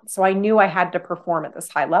that you want. So I knew I had to perform at this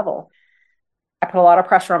high level. I put a lot of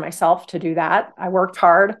pressure on myself to do that. I worked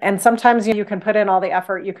hard. And sometimes you can put in all the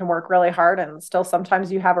effort, you can work really hard, and still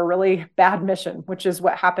sometimes you have a really bad mission, which is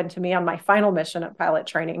what happened to me on my final mission at pilot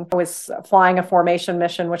training. I was flying a formation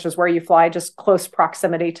mission, which is where you fly just close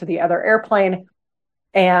proximity to the other airplane.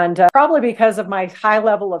 And probably because of my high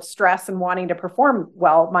level of stress and wanting to perform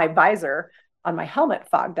well, my visor on my helmet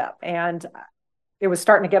fogged up. And it was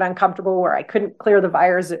starting to get uncomfortable where I couldn't clear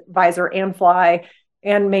the visor and fly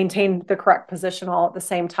and maintain the correct position all at the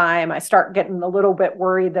same time. I start getting a little bit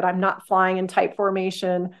worried that I'm not flying in tight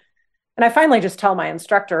formation. And I finally just tell my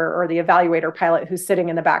instructor or the evaluator pilot who's sitting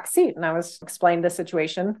in the back seat. And I was explaining the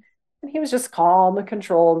situation. And he was just calm and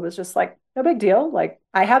controlled. It was just like, no big deal. Like,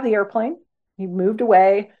 I have the airplane. He moved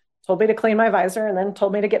away, told me to clean my visor, and then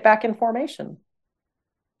told me to get back in formation,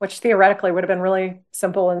 which theoretically would have been really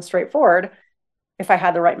simple and straightforward if I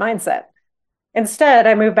had the right mindset. Instead,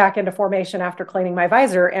 I moved back into formation after cleaning my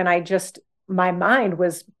visor, and my mind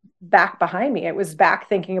was back behind me. It was back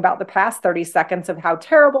thinking about the past 30 seconds of how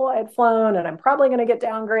terrible I had flown, and I'm probably going to get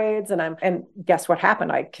downgrades. And guess what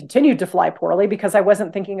happened? I continued to fly poorly because I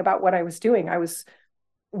wasn't thinking about what I was doing. I was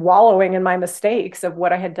wallowing in my mistakes of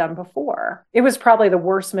what I had done before. It was probably the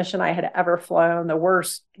worst mission I had ever flown, the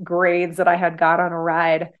worst grades that I had got on a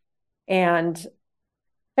ride. And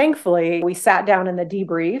thankfully, we sat down in the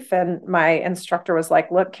debrief, and my instructor was like,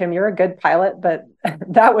 look, Kim, you're a good pilot, but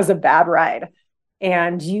that was a bad ride.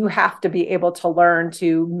 And you have to be able to learn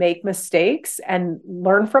to make mistakes and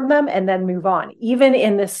learn from them and then move on. Even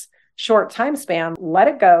in this short time span, let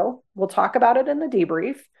it go. We'll talk about it in the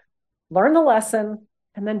debrief, learn the lesson,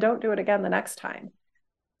 and then don't do it again the next time.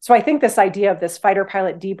 So I think this idea of this fighter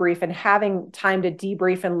pilot debrief and having time to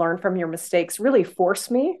debrief and learn from your mistakes really forced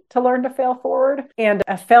me to learn to fail forward. And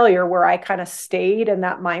a failure where I kind of stayed in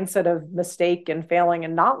that mindset of mistake and failing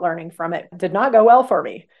and not learning from it did not go well for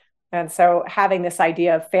me. And so having this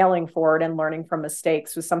idea of failing forward and learning from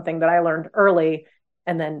mistakes was something that I learned early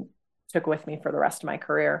and then took with me for the rest of my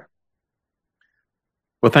career.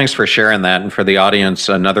 Well, thanks for sharing that. And for the audience,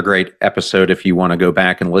 another great episode, if you want to go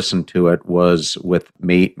back and listen to it, was with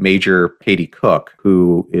Major Katie Cook,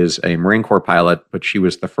 who is a Marine Corps pilot, but she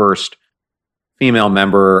was the first female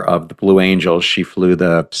member of the Blue Angels. She flew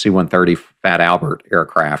the C-130 Fat Albert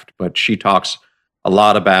aircraft, but she talks a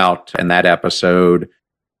lot about, in that episode,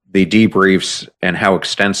 the debriefs and how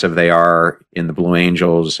extensive they are in the Blue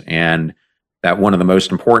Angels, and that one of the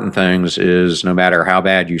most important things is no matter how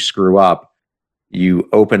bad you screw up, you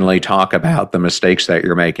openly talk about the mistakes that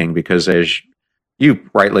you're making, because as you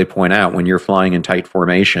rightly point out, when you're flying in tight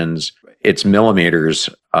formations, it's millimeters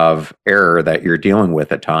of error that you're dealing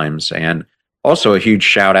with at times. And also a huge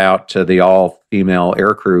shout out to the all-female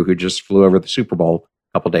aircrew who just flew over the Super Bowl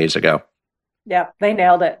a couple days ago. Yeah, they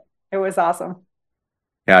nailed it. It was awesome.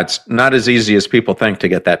 Yeah, it's not as easy as people think to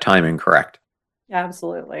get that timing correct.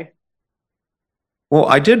 Absolutely. Well,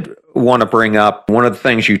 I did want to bring up one of the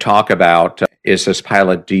things you talk about is this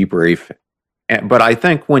pilot debrief. But I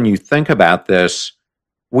think when you think about this,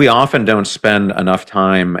 we often don't spend enough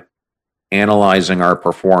time analyzing our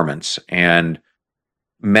performance and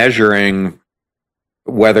measuring,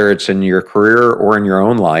 whether it's in your career or in your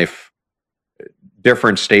own life,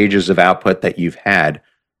 different stages of output that you've had.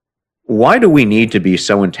 Why do we need to be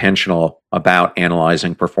so intentional about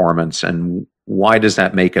analyzing performance, and why does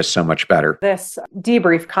that make us so much better? This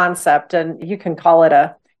debrief concept, and you can call it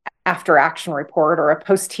a after action report or a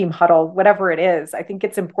post team huddle, whatever it is, I think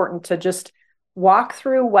it's important to just walk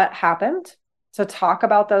through what happened, to talk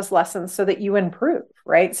about those lessons so that you improve,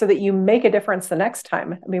 right? So that you make a difference the next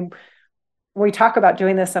time. I mean, when we talk about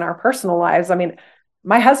doing this in our personal lives, I mean,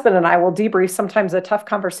 my husband and I will debrief sometimes a tough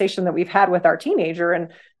conversation that we've had with our teenager, and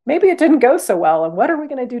maybe it didn't go so well. And what are we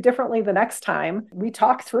going to do differently the next time? We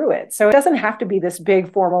talk through it. So it doesn't have to be this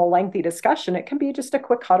big, formal, lengthy discussion. It can be just a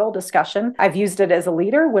quick huddle discussion. I've used it as a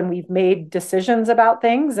leader when we've made decisions about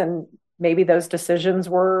things, and maybe those decisions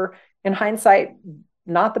were, in hindsight,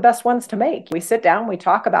 not the best ones to make. We sit down, we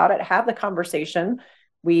talk about it, have the conversation.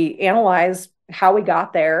 We analyze how we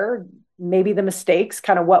got there, maybe the mistakes,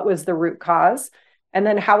 kind of what was the root cause. and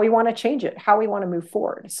then how we want to change it, how we want to move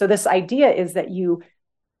forward. So this idea is that you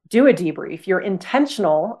do a debrief. You're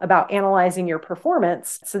intentional about analyzing your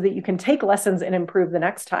performance so that you can take lessons and improve the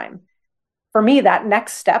next time. For me, that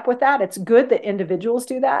next step with that, it's good that individuals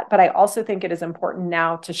do that, but I also think it is important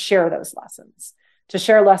now to share those lessons, to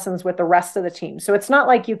share lessons with the rest of the team. So it's not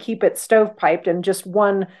like you keep it stovepiped in just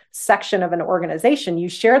one section of an organization. You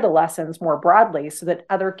share the lessons more broadly so that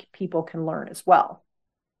other people can learn as well.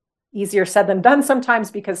 Easier said than done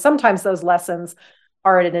sometimes, because sometimes those lessons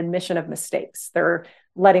are an admission of mistakes. They're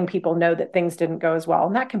letting people know that things didn't go as well,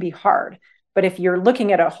 and that can be hard. But if you're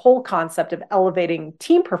looking at a whole concept of elevating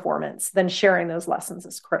team performance, then sharing those lessons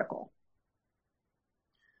is critical.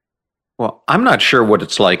 Well, I'm not sure what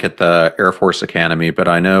it's like at the Air Force Academy, but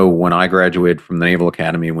I know when I graduated from the Naval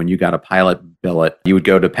Academy, when you got a pilot billet, you would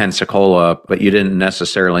go to Pensacola, but you didn't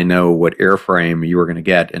necessarily know what airframe you were going to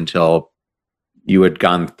get until you had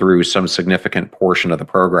gone through some significant portion of the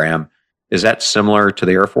program. Is that similar to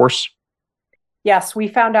the Air Force? Yes, we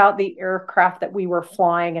found out the aircraft that we were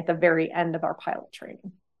flying at the very end of our pilot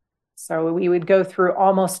training. So we would go through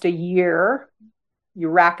almost a year. You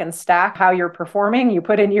rack and stack how you're performing. You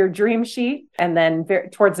put in your dream sheet, and then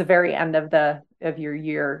towards the very end of your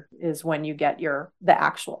year is when you get the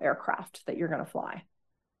actual aircraft that you're going to fly.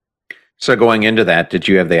 So going into that, did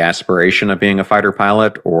you have the aspiration of being a fighter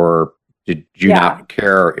pilot, or did you not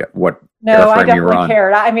care what airframe you were on? No, I definitely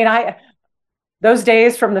cared. I mean, those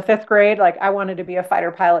days from the 5th grade, like I wanted to be a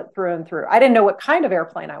fighter pilot through and through. I didn't know what kind of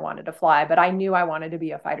airplane I wanted to fly, but I knew I wanted to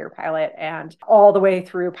be a fighter pilot. And all the way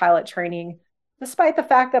through pilot training, despite the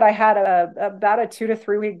fact that I had about a 2 to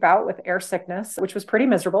 3 week bout with air sickness, which was pretty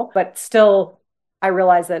miserable, but still I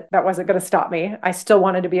realized that wasn't going to stop me. I still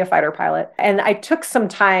wanted to be a fighter pilot. And I took some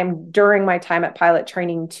time during my time at pilot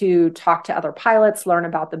training to talk to other pilots, learn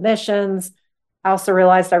about the missions. I also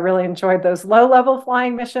realized I really enjoyed those low-level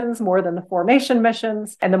flying missions more than the formation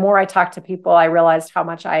missions. And the more I talked to people, I realized how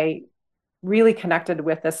much I really connected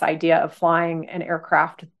with this idea of flying an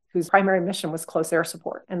aircraft whose primary mission was close air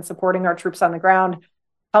support and supporting our troops on the ground,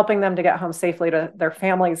 helping them to get home safely to their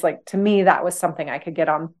families. Like, to me, that was something I could get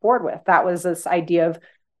on board with. That was this idea of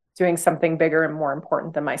doing something bigger and more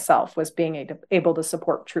important than myself, was being able to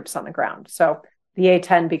support troops on the ground. So the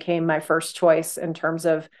A-10 became my first choice in terms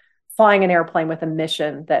of flying an airplane with a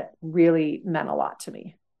mission that really meant a lot to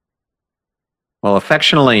me. Well,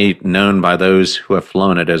 affectionately known by those who have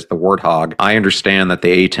flown it as the Warthog, I understand that the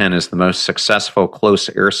A-10 is the most successful close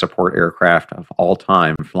air support aircraft of all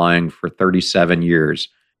time, flying for 37 years.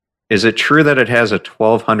 Is it true that it has a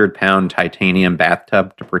 1,200-pound titanium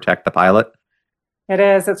bathtub to protect the pilot? It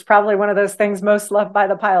is. It's probably one of those things most loved by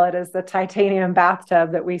the pilot, is the titanium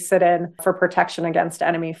bathtub that we sit in for protection against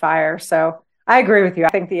enemy fire. So I agree with you. I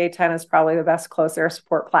think the A-10 is probably the best close air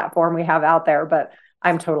support platform we have out there, but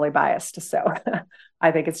I'm totally biased. So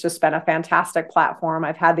I think it's just been a fantastic platform.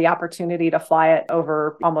 I've had the opportunity to fly it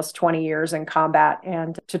over almost 20 years in combat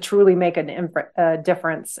and to truly make a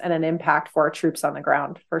difference and an impact for our troops on the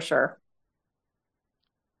ground, for sure.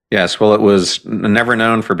 Yes, well, it was never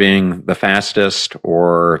known for being the fastest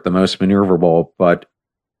or the most maneuverable, but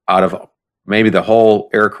out of maybe the whole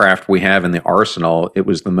aircraft we have in the arsenal, it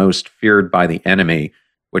was the most feared by the enemy,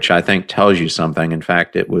 which I think tells you something. In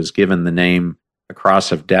fact, it was given the name the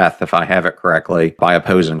Cross of Death, if I have it correctly, by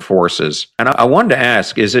opposing forces. And I wanted to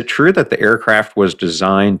ask, is it true that the aircraft was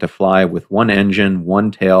designed to fly with one engine,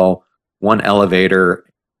 one tail, one elevator,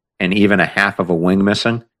 and even a half of a wing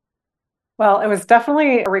missing? Well, it was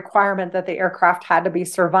definitely a requirement that the aircraft had to be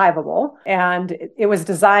survivable, and it was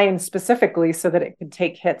designed specifically so that it could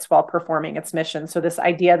take hits while performing its mission. So this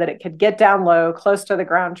idea that it could get down low, close to the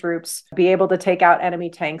ground troops, be able to take out enemy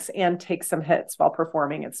tanks and take some hits while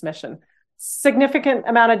performing its mission. Significant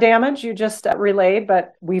amount of damage you just relayed,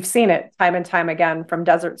 but we've seen it time and time again, from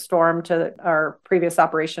Desert Storm to our previous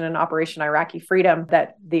operation and Operation Iraqi Freedom,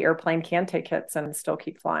 that the airplane can take hits and still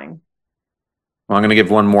keep flying. Well, I'm going to give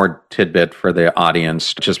one more tidbit for the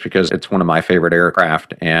audience, just because it's one of my favorite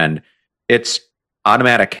aircraft, and its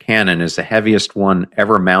automatic cannon is the heaviest one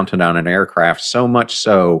ever mounted on an aircraft, so much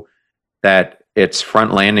so that its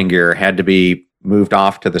front landing gear had to be moved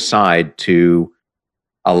off to the side to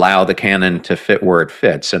allow the cannon to fit where it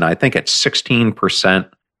fits. And I think it's 16%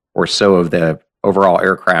 or so of the overall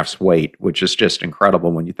aircraft's weight, which is just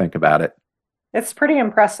incredible when you think about it. It's pretty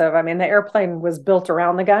impressive. I mean, the airplane was built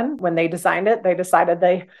around the gun. When they designed it, they decided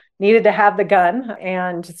they needed to have the gun.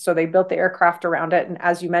 And so they built the aircraft around it. And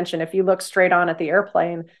as you mentioned, if you look straight on at the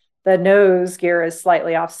airplane, the nose gear is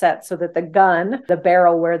slightly offset so that the gun, the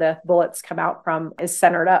barrel where the bullets come out from, is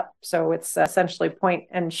centered up. So it's essentially point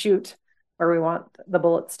and shoot where we want the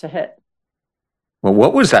bullets to hit. Well,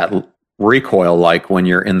 what was that recoil like when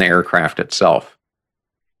you're in the aircraft itself?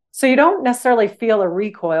 So you don't necessarily feel a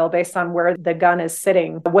recoil based on where the gun is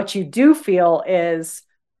sitting. What you do feel is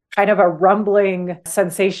kind of a rumbling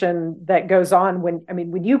sensation that goes on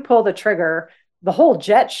when you pull the trigger, the whole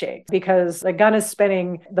jet shakes because the gun is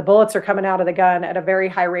spinning. The bullets are coming out of the gun at a very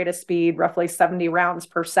high rate of speed, roughly 70 rounds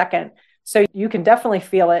per second. So you can definitely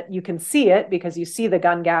feel it. You can see it because you see the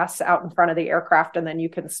gun gas out in front of the aircraft, and then you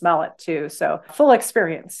can smell it too. So full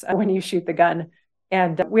experience when you shoot the gun.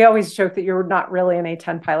 And we always joke that you're not really an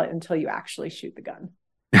A-10 pilot until you actually shoot the gun.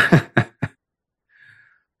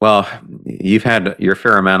 Well, you've had your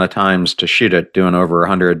fair amount of times to shoot it, doing over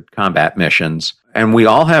 100 combat missions. And we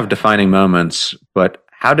all have defining moments, but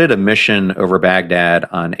how did a mission over Baghdad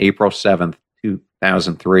on April 7th,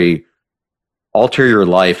 2003 alter your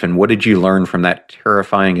life? And what did you learn from that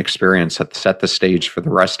terrifying experience that set the stage for the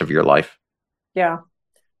rest of your life? Yeah.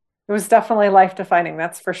 It was definitely life-defining,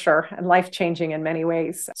 that's for sure, and life-changing in many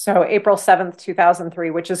ways. So April 7th,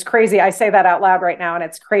 2003, which is crazy. I say that out loud right now, and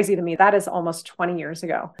it's crazy to me. That is almost 20 years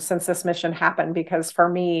ago since this mission happened, because for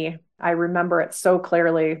me, I remember it so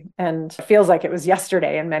clearly and it feels like it was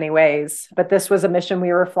yesterday in many ways. But this was a mission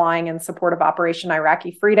we were flying in support of Operation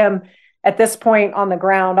Iraqi Freedom. At this point on the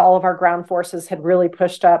ground, all of our ground forces had really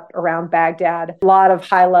pushed up around Baghdad. A lot of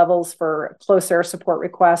high levels for close air support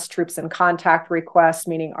requests, troops in contact requests,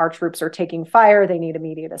 meaning our troops are taking fire, they need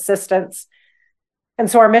immediate assistance.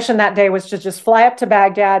 And so our mission that day was to just fly up to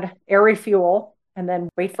Baghdad, air refuel, and then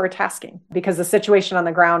wait for a tasking, because the situation on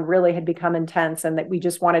the ground really had become intense, and that we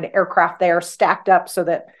just wanted aircraft there stacked up so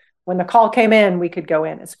that when the call came in, we could go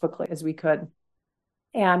in as quickly as we could.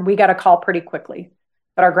 And we got a call pretty quickly.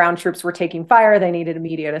 But our ground troops were taking fire. They needed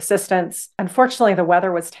immediate assistance. Unfortunately, the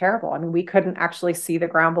weather was terrible. I mean, we couldn't actually see the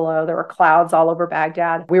ground below. There were clouds all over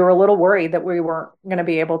Baghdad. We were a little worried that we weren't going to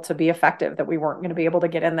be able to be effective, that we weren't going to be able to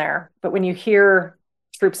get in there. But when you hear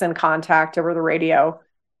troops in contact over the radio,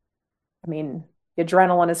 I mean, the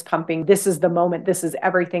adrenaline is pumping. This is the moment. This is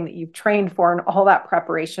everything that you've trained for, and all that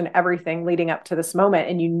preparation, everything leading up to this moment.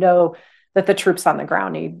 And you know that the troops on the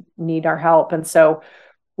ground need our help. And so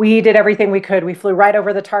we did everything we could. We flew right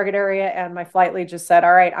over the target area, and my flight lead just said,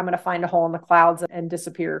 all right, I'm going to find a hole in the clouds and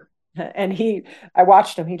disappear. And I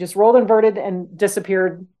watched him. He just rolled inverted and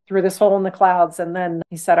disappeared through this hole in the clouds. And then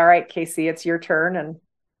he said, all right, Casey, it's your turn. And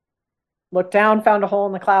looked down, found a hole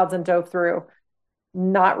in the clouds, and dove through.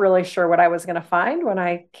 Not really sure what I was going to find when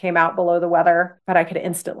I came out below the weather, but I could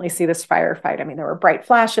instantly see this firefight. I mean, there were bright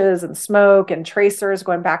flashes and smoke and tracers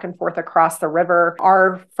going back and forth across the river.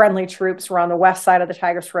 Our friendly troops were on the west side of the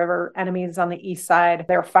Tigris River, enemies on the east side.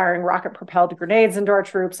 They were firing rocket-propelled grenades into our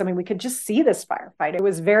troops. I mean, we could just see this firefight. It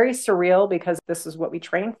was very surreal because this is what we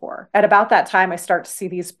trained for. At about that time, I start to see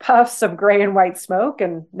these puffs of gray and white smoke,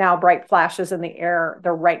 and now bright flashes in the air.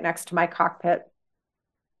 They're right next to my cockpit.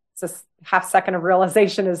 This half second of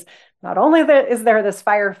realization is not only is there this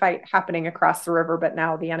firefight happening across the river, but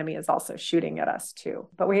now the enemy is also shooting at us too.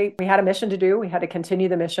 But we had a mission to do. We had to continue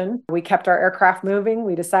the mission. We kept our aircraft moving.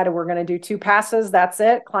 We decided we're going to do 2 passes. That's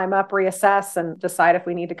it. Climb up, reassess, and decide if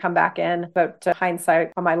we need to come back in. But to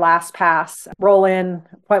hindsight, on my last pass, roll in,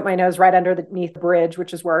 point my nose right underneath the bridge,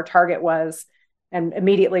 which is where our target was. And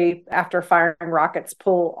immediately after firing rockets,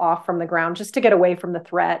 pull off from the ground just to get away from the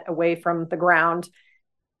threat, away from the ground.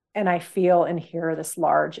 And I feel and hear this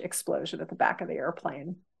large explosion at the back of the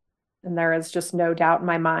airplane. And there is just no doubt in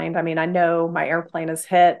my mind. I mean, I know my airplane is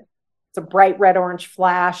hit. It's a bright red-orange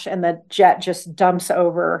flash, and the jet just dumps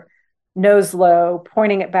over, nose low,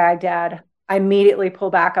 pointing at Baghdad. I immediately pull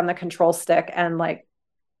back on the control stick, and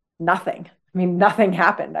nothing. I mean, nothing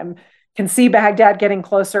happened. I can see Baghdad getting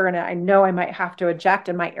closer, and I know I might have to eject,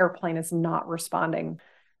 and my airplane is not responding.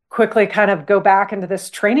 Quickly kind of go back into this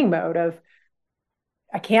training mode of,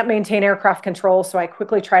 I can't maintain aircraft control, so I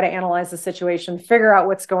quickly try to analyze the situation, figure out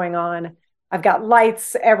what's going on. I've got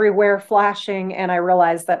lights everywhere flashing, and I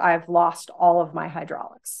realize that I've lost all of my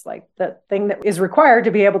hydraulics. The thing that is required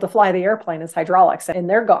to be able to fly the airplane is hydraulics, and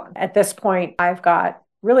they're gone. At this point, I've got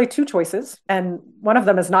really 2 choices, and one of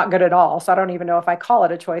them is not good at all. So I don't even know if I call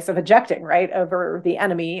it a choice of ejecting, right, over the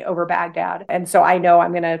enemy, over Baghdad. And so I know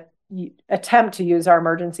I'm going to attempt to use our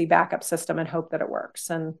emergency backup system and hope that it works.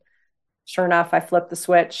 And sure enough, I flipped the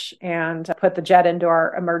switch and put the jet into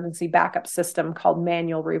our emergency backup system called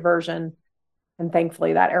manual reversion. And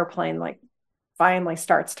thankfully that airplane finally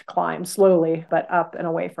starts to climb slowly, but up and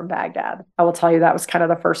away from Baghdad. I will tell you, that was kind of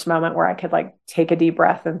the first moment where I could take a deep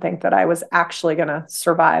breath and think that I was actually going to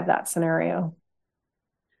survive that scenario.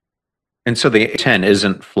 And so the A-10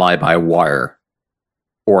 isn't fly-by-wire,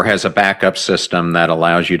 or has a backup system that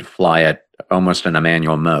allows you to fly it almost in a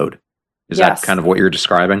manual mode. Is that kind Yes. of what you're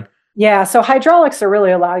describing? Yeah. So hydraulics are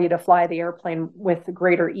really allow you to fly the airplane with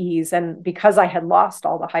greater ease. And because I had lost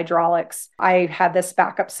all the hydraulics, I had this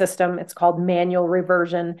backup system. It's called manual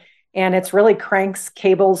reversion. And it's really cranks,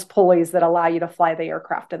 cables, pulleys that allow you to fly the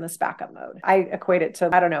aircraft in this backup mode. I equate it to,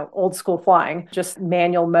 I don't know, old school flying, just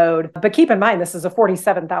manual mode. But keep in mind, this is a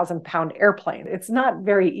 47,000-pound airplane. It's not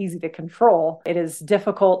very easy to control. It is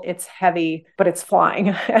difficult, it's heavy, but it's flying.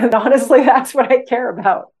 And honestly, that's what I care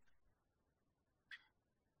about.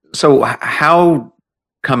 So, how,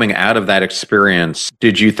 coming out of that experience,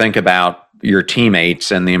 did you think about your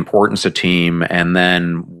teammates and the importance of team? And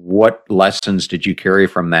then what lessons did you carry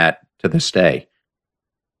from that to this day?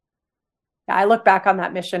 I look back on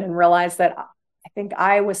that mission and realize that I think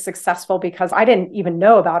I was successful because I didn't even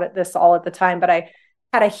know about it this all at the time, but I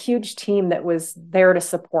had a huge team that was there to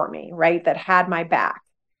support me, right? That had my back.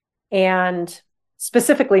 And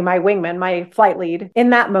specifically my wingman, my flight lead, in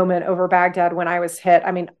that moment over Baghdad when I was hit,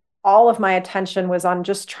 I mean, all of my attention was on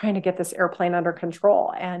just trying to get this airplane under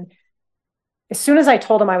control. And as soon as I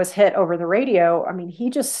told him I was hit over the radio, I mean,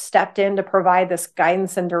 he just stepped in to provide this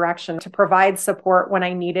guidance and direction, to provide support when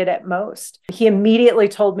I needed it most. He immediately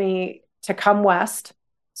told me to come west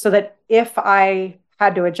so that if I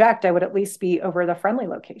had to eject, I would at least be over the friendly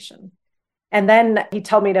location. And then he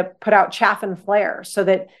told me to put out chaff and flare so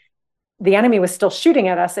that the enemy was still shooting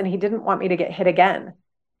at us and he didn't want me to get hit again.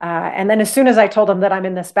 And then as soon as I told him that I'm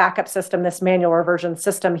in this backup system, this manual reversion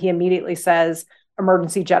system, he immediately says,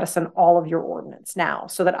 emergency jettison all of your ordnance now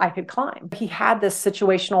so that I could climb. He had this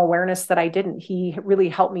situational awareness that I didn't. He really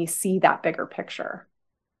helped me see that bigger picture.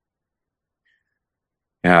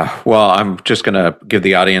 Yeah, well, I'm just going to give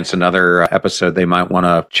the audience another episode they might want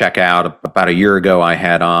to check out. About a year ago, I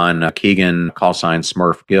had on Keegan, call sign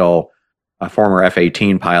Smurf Gill, a former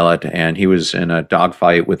F-18 pilot, and he was in a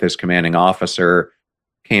dogfight with his commanding officer,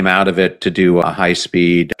 came out of it to do a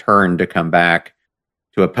high-speed turn to come back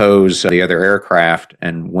to oppose the other aircraft.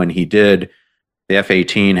 And when he did, the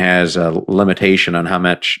F-18 has a limitation on how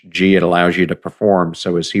much G it allows you to perform.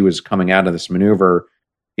 So as he was coming out of this maneuver,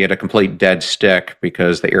 he had a complete dead stick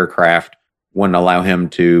because the aircraft wouldn't allow him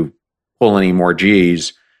to pull any more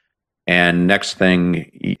Gs. And next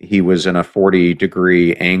thing, he was in a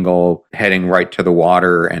 40-degree angle heading right to the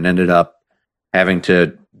water and ended up having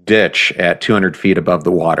to ditch at 200 feet above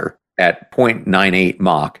the water at 0.98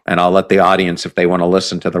 Mach. And I'll let the audience, if they want to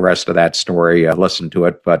listen to the rest of that story, listen to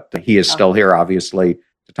it. But he is still here, obviously,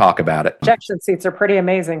 to talk about it. Ejection seats are pretty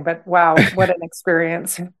amazing, but wow, what an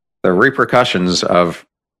experience. The repercussions of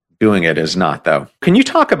doing it is not, though. Can you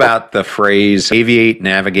talk about the phrase aviate,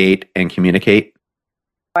 navigate, and communicate?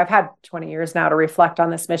 I've had 20 years now to reflect on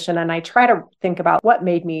this mission, and I try to think about what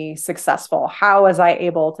made me successful. How was I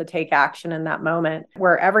able to take action in that moment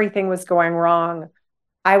where everything was going wrong?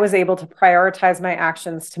 I was able to prioritize my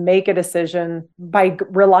actions, to make a decision by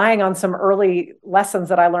relying on some early lessons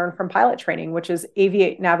that I learned from pilot training, which is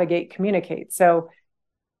aviate, navigate, communicate. So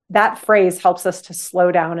that phrase helps us to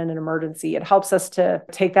slow down in an emergency. It helps us to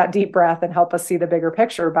take that deep breath and help us see the bigger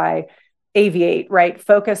picture by aviate, right?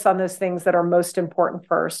 Focus on those things that are most important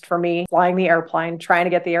first. For me, flying the airplane, trying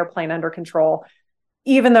to get the airplane under control.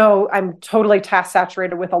 Even though I'm totally task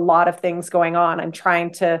saturated with a lot of things going on, I'm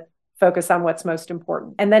trying to focus on what's most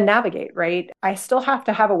important. And then navigate, right? I still have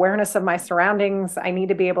to have awareness of my surroundings. I need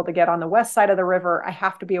to be able to get on the west side of the river. I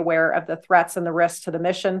have to be aware of the threats and the risks to the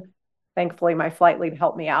mission. Thankfully, my flight lead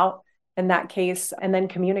helped me out in that case. And then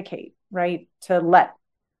communicate, right?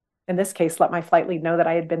 In this case, let my flight lead know that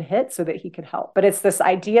I had been hit so that he could help. But it's this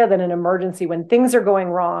idea that in an emergency, when things are going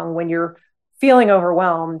wrong, when you're feeling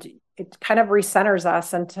overwhelmed, it kind of recenters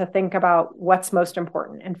us and to think about what's most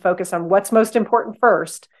important and focus on what's most important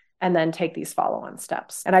first, and then take these follow-on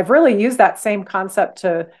steps. And I've really used that same concept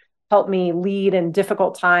to help me lead in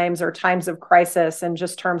difficult times or times of crisis, in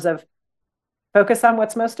just terms of focus on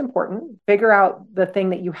what's most important, figure out the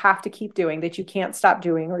thing that you have to keep doing, that you can't stop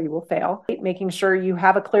doing or you will fail, making sure you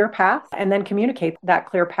have a clear path, and then communicate that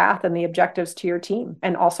clear path and the objectives to your team,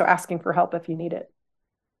 and also asking for help if you need it.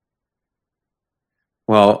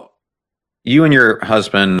 Well, you and your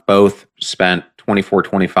husband both spent 24,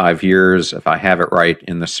 25 years, if I have it right,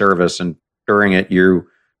 in the service. And during it, you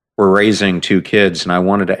were raising two kids. And I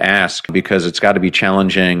wanted to ask, because it's got to be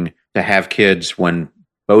challenging to have kids when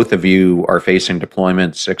both of you are facing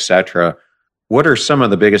deployments, et cetera. What are some of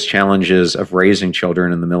the biggest challenges of raising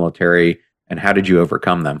children in the military, and how did you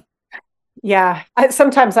overcome them? Yeah,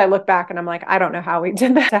 sometimes I look back and I'm like, I don't know how we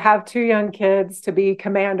did that. To have two young kids, to be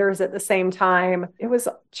commanders at the same time, it was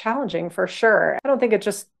challenging for sure. I don't think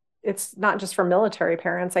it's not just for military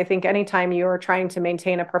parents. I think anytime you are trying to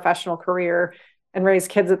maintain a professional career, and raise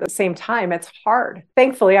kids at the same time. It's hard.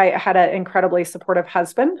 Thankfully, I had an incredibly supportive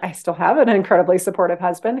husband. I still have an incredibly supportive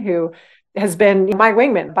husband who has been my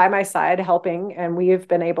wingman by my side helping. And we've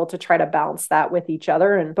been able to try to balance that with each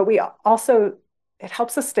other. But we also, it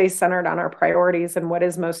helps us stay centered on our priorities and what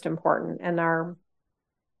is most important and our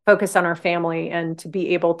focus on our family, and to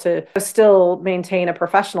be able to still maintain a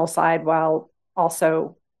professional side while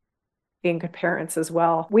also being good parents as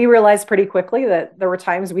well. We realized pretty quickly that there were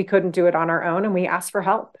times we couldn't do it on our own, and we asked for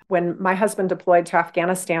help. When my husband deployed to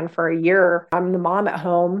Afghanistan for a year, I'm the mom at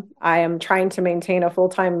home. I am trying to maintain a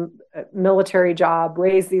full-time military job,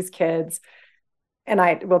 raise these kids. And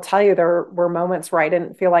I will tell you, there were moments where I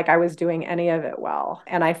didn't feel like I was doing any of it well.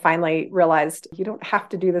 And I finally realized you don't have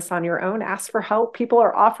to do this on your own. Ask for help. People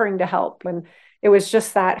are offering to help. And it was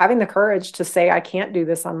just that having the courage to say, I can't do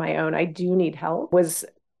this on my own, I do need help, was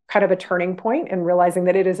kind of a turning point, and realizing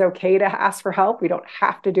that it is okay to ask for help. We don't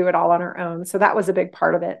have to do it all on our own. So that was a big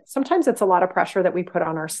part of it. Sometimes it's a lot of pressure that we put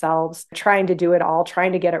on ourselves, trying to do it all,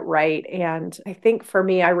 trying to get it right. And I think for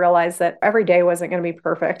me, I realized that every day wasn't going to be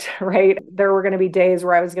perfect, right? There were going to be days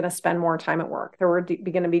where I was going to spend more time at work. There were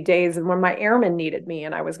going to be days when my airmen needed me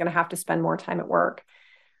and I was going to have to spend more time at work.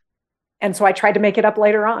 And so I tried to make it up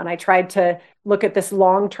later on. I tried to look at this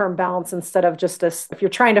long-term balance instead of just this. If you're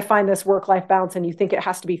trying to find this work-life balance and you think it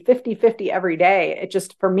has to be 50-50 every day, it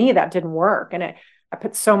just, for me, that didn't work. And I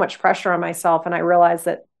put so much pressure on myself. And I realized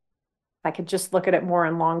that I could just look at it more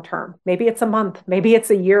in long-term. Maybe it's a month, maybe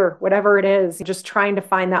it's a year, whatever it is, just trying to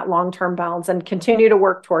find that long-term balance and continue to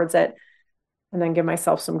work towards it. And then give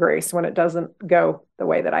myself some grace when it doesn't go the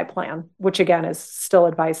way that I plan, which again is still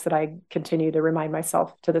advice that I continue to remind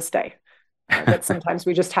myself to this day. That sometimes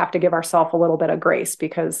we just have to give ourselves a little bit of grace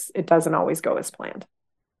because it doesn't always go as planned.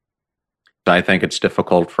 I think it's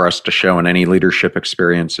difficult for us to show in any leadership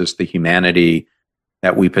experiences the humanity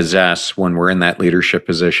that we possess when we're in that leadership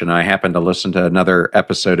position. I happened to listen to another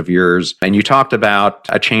episode of yours, and you talked about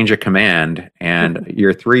a change of command, and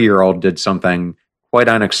your 3-year-old did something quite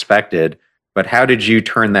unexpected. But how did you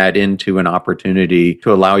turn that into an opportunity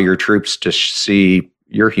to allow your troops to see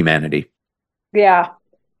your humanity? Yeah.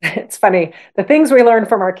 It's funny, the things we learn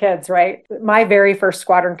from our kids, right? My very first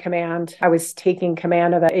squadron command, I was taking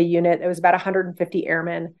command of a unit. It was about 150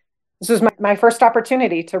 airmen. This was my first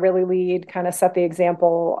opportunity to really lead, kind of set the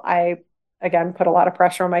example. I, again, put a lot of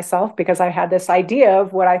pressure on myself because I had this idea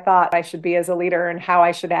of what I thought I should be as a leader and how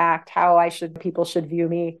I should act, people should view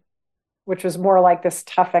me, which was more like this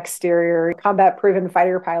tough exterior, combat-proven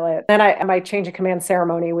fighter pilot. Then my change of command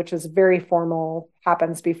ceremony, which is very formal,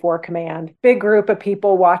 happens before command. Big group of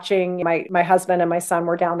people watching. My husband and my son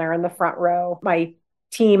were down there in the front row. My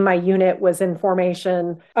team, my unit was in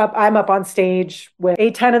formation. I'm up on stage with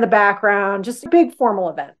A-10 in the background, just a big formal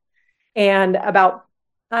event. And about,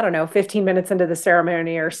 15 minutes into the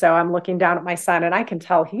ceremony or so, I'm looking down at my son and I can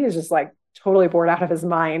tell he is just like totally bored out of his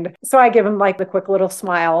mind. So I give him like the quick little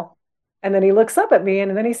smile. And then he looks up at me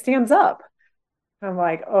and then he stands up. I'm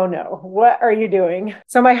like, oh no, what are you doing?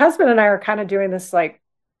 So my husband and I are kind of doing this like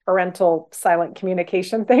parental silent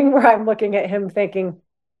communication thing where I'm looking at him thinking,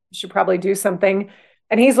 you should probably do something.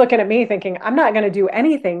 And he's looking at me thinking, I'm not going to do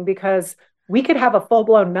anything because we could have a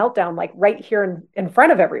full-blown meltdown like right here in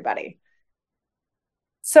front of everybody.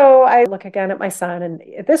 So I look again at my son. And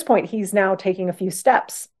at this point, he's now taking a few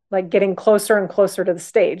steps, like getting closer and closer to the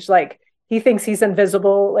stage. Like, he thinks he's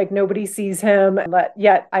invisible, like nobody sees him, but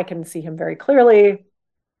yet I can see him very clearly.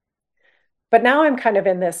 But now I'm kind of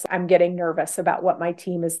in this, I'm getting nervous about what my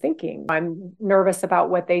team is thinking. I'm nervous about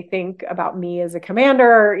what they think about me as a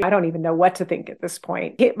commander. I don't even know what to think at this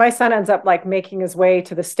point. My son ends up like making his way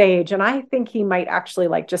to the stage, and I think he might actually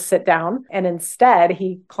like just sit down. And instead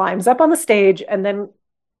he climbs up on the stage and then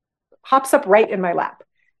hops up right in my lap.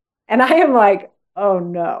 And I am like, oh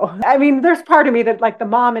no. I mean, there's part of me that like the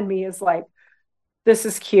mom in me is like, this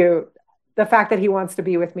is cute. The fact that he wants to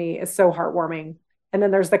be with me is so heartwarming. And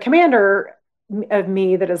then there's the commander of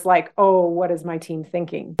me that is like, oh, what is my team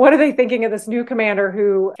thinking? What are they thinking of this new commander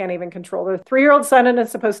who can't even control their 3-year-old son and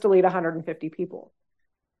is supposed to lead 150 people?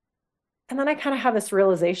 And then I kind of have this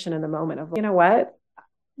realization in the moment of, you know what?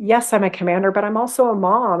 Yes, I'm a commander, but I'm also a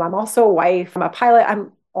mom. I'm also a wife. I'm a pilot.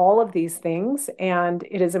 I'm all of these things. And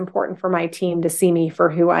it is important for my team to see me for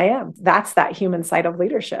who I am. That's that human side of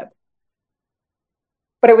leadership.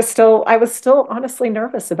 But I was still honestly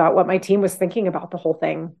nervous about what my team was thinking about the whole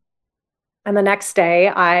thing. And the next day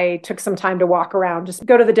I took some time to walk around, just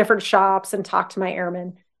go to the different shops and talk to my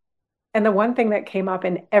airmen. And the one thing that came up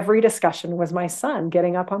in every discussion was my son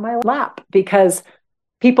getting up on my lap, because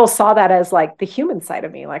people saw that as like the human side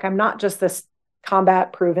of me. Like, I'm not just this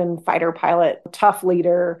combat proven fighter pilot, tough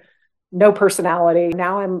leader. no personality.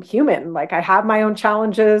 Now I'm human. Like, I have my own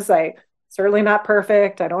challenges. I certainly not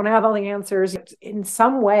perfect. I don't have all the answers. In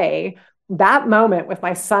some way, that moment with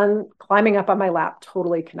my son climbing up on my lap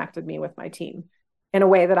totally connected me with my team in a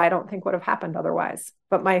way that I don't think would have happened otherwise.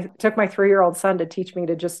 But took my 3-year-old son to teach me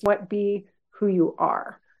to just be who you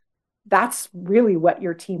are. That's really what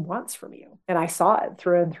your team wants from you. And I saw it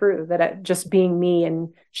through and through, that just being me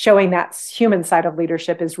and showing that human side of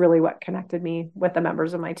leadership is really what connected me with the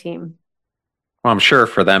members of my team. Well, I'm sure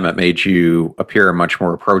for them, it made you appear much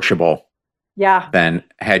more approachable. Yeah. Than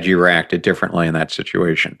had you reacted differently in that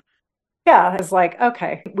situation. Yeah. It's like,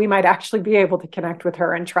 okay, we might actually be able to connect with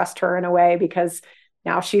her and trust her in a way, because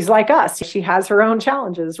now she's like us. She has her own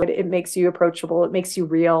challenges. It makes you approachable. It makes you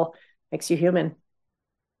real, makes you human.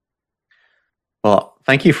 Well,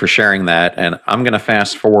 thank you for sharing that. And I'm going to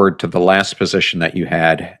fast forward to the last position that you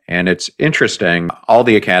had. And it's interesting. All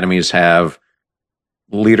the academies have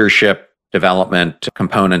leadership development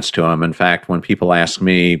components to them. In fact, when people ask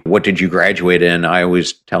me, what did you graduate in? I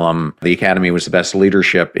always tell them the academy was the best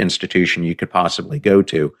leadership institution you could possibly go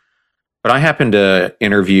to. But I happened to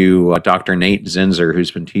interview Dr. Nate Zinzer,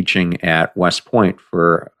 who's been teaching at West Point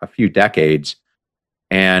for a few decades.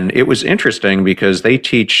 And it was interesting because they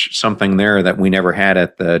teach something there that we never had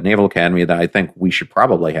at the Naval Academy that I think we should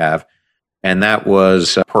probably have. And that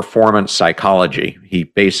was performance psychology. He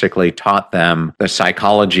basically taught them the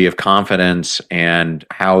psychology of confidence and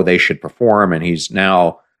how they should perform. And he's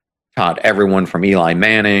now taught everyone from Eli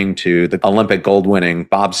Manning to the Olympic gold winning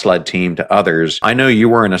bobsled team to others. I know you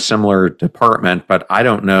were in a similar department, but I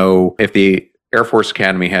don't know if the Air Force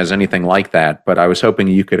Academy has anything like that. But I was hoping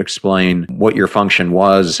you could explain what your function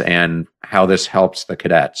was and how this helps the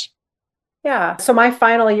cadets. Yeah. So my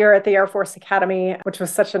final year at the Air Force Academy, which was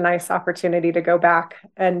such a nice opportunity to go back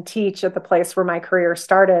and teach at the place where my career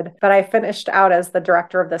started, but I finished out as the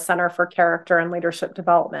director of the Center for Character and Leadership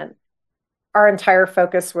Development. Our entire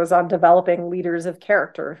focus was on developing leaders of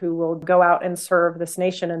character who will go out and serve this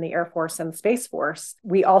nation in the Air Force and Space Force.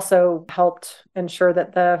 We also helped ensure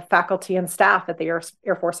that the faculty and staff at the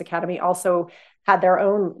Air Force Academy also had their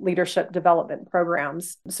own leadership development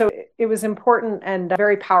programs. So it was important and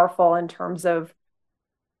very powerful in terms of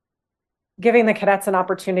giving the cadets an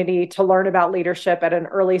opportunity to learn about leadership at an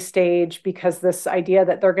early stage, because this idea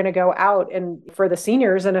that they're going to go out and for the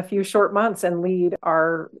seniors in a few short months and lead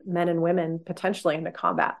our men and women potentially into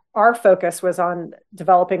combat. Our focus was on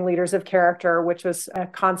developing leaders of character, which was a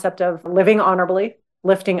concept of living honorably,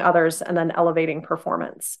 lifting others, and then elevating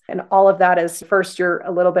performance. And all of that is, first, you're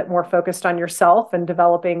a little bit more focused on yourself and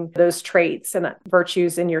developing those traits and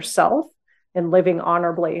virtues in yourself and living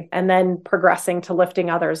honorably, and then progressing to lifting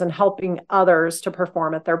others and helping others to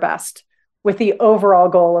perform at their best, with the overall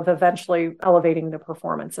goal of eventually elevating the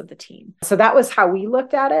performance of the team. So that was how we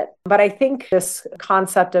looked at it. But I think this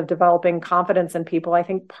concept of developing confidence in people, I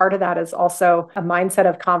think part of that is also a mindset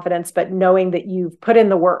of confidence, but knowing that you've put in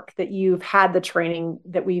the work, that you've had the training,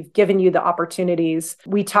 that we've given you the opportunities.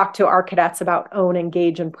 We talk to our cadets about own,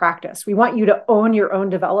 engage, and practice. We want you to own your own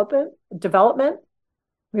development.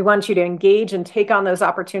 We want you to engage and take on those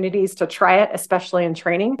opportunities to try it, especially in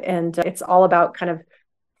training. And it's all about kind of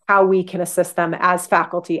how we can assist them as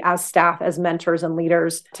faculty, as staff, as mentors and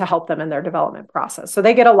leaders to help them in their development process. So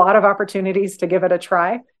they get a lot of opportunities to give it a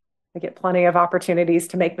try. They get plenty of opportunities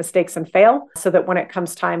to make mistakes and fail, so that when it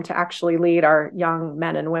comes time to actually lead our young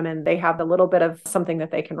men and women, they have a little bit of something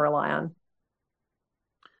that they can rely on.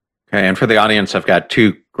 Okay, and for the audience, I've got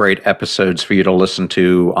 2 great episodes for you to listen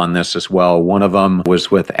to on this as well. One of them was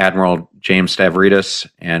with Admiral James Stavridis,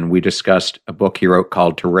 and we discussed a book he wrote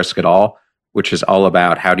called To Risk It All, which is all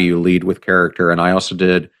about how do you lead with character. And I also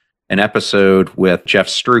did an episode with Jeff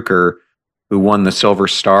Struecker, who won the Silver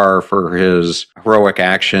Star for his heroic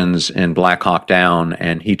actions in Black Hawk Down.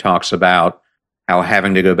 And he talks about how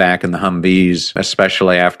having to go back in the Humvees,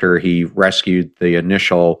 especially after he rescued the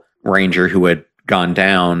initial Ranger who had gone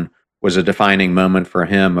down, was a defining moment for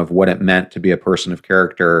him of what it meant to be a person of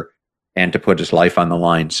character and to put his life on the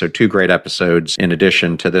line. So 2 great episodes in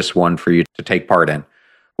addition to this one for you to take part in.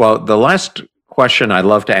 Well, the last question I'd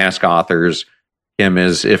love to ask authors, Kim,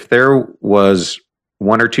 is if there was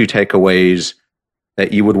 1 or 2 takeaways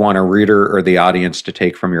that you would want a reader or the audience to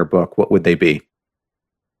take from your book, what would they be?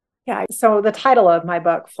 Yeah. So the title of my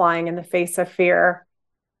book, Flying in the Face of Fear,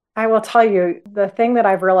 I will tell you, the thing that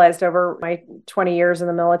I've realized over my 20 years in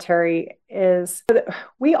the military is that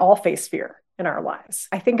we all face fear in our lives.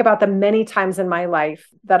 I think about the many times in my life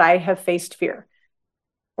that I have faced fear.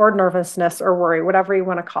 or nervousness or worry, whatever you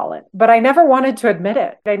want to call it. But I never wanted to admit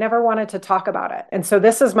it. I never wanted to talk about it. And so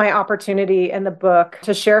this is my opportunity in the book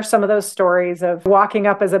to share some of those stories of walking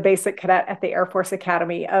up as a basic cadet at the Air Force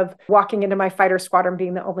Academy, of walking into my fighter squadron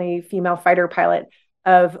being the only female fighter pilot,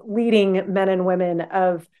 of leading men and women,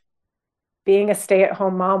 of being a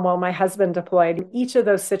stay-at-home mom while my husband deployed. In each of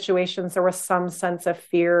those situations, there was some sense of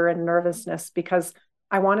fear and nervousness because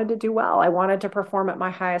I wanted to do well. I wanted to perform at my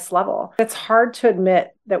highest level. It's hard to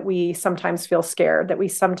admit that we sometimes feel scared, that we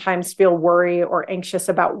sometimes feel worried or anxious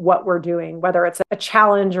about what we're doing, whether it's a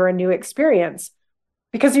challenge or a new experience,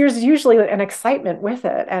 because there's usually an excitement with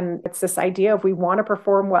it. And it's this idea of we want to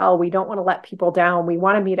perform well. We don't want to let people down. We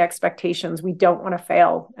want to meet expectations. We don't want to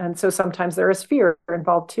fail. And so sometimes there is fear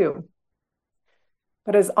involved too.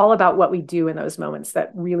 But it's all about what we do in those moments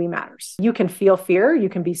that really matters. You can feel fear, you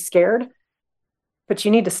can be scared, but you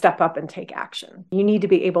need to step up and take action. You need to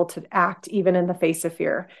be able to act even in the face of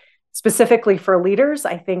fear. Specifically for leaders,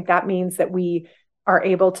 I think that means that we are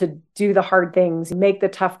able to do the hard things, make the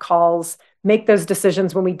tough calls, make those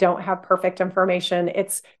decisions when we don't have perfect information.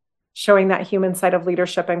 It's showing that human side of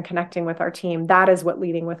leadership and connecting with our team. That is what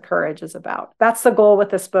leading with courage is about. That's the goal with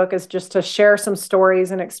this book, is just to share some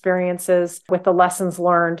stories and experiences with the lessons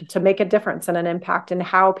learned to make a difference and an impact in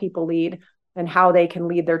how people lead and how they can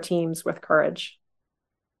lead their teams with courage.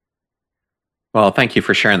 Well, thank you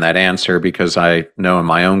for sharing that answer, because I know in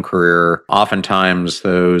my own career, oftentimes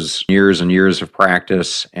those years and years of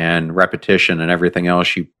practice and repetition and everything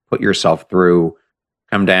else you put yourself through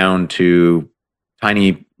come down to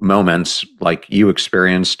tiny moments like you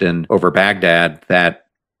experienced over Baghdad, that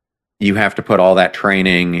you have to put all that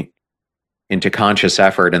training into conscious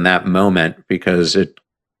effort in that moment, because it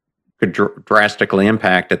could drastically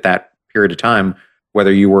impact at that period of time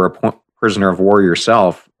whether you were a prisoner of war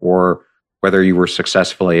yourself or whether you were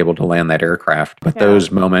successfully able to land that aircraft. But those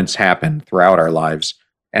moments happen throughout our lives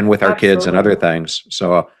and with our kids and other things.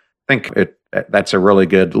 So I think that's a really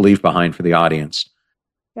good leave behind for the audience.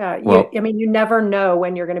 Yeah. Well, you never know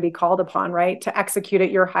when you're going to be called upon, right, to execute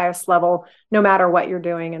at your highest level, no matter what you're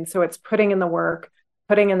doing. And so it's putting in the work,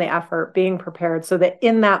 putting in the effort, being prepared so that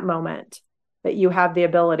in that moment that you have the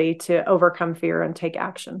ability to overcome fear and take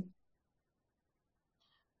action.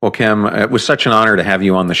 Well, Kim, it was such an honor to have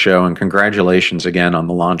you on the show, and congratulations again on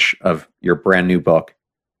the launch of your brand new book.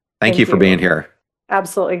 Thank you for being here.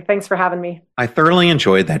 Absolutely. Thanks for having me. I thoroughly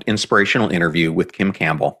enjoyed that inspirational interview with Kim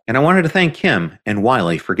Campbell, and I wanted to thank Kim and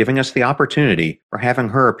Wiley for giving us the opportunity for having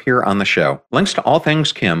her appear on the show. Links to all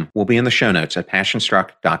things Kim will be in the show notes at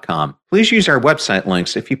passionstruck.com. Please use our website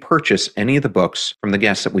links if you purchase any of the books from the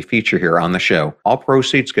guests that we feature here on the show. All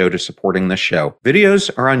proceeds go to supporting this show. Videos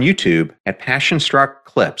are on YouTube at Passionstruck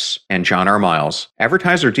Clips and John R. Miles.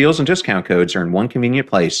 Advertiser deals and discount codes are in one convenient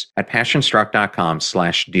place at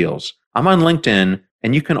passionstruck.com/deals. I'm on LinkedIn,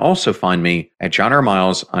 and you can also find me at John R.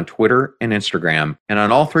 Miles on Twitter and Instagram. And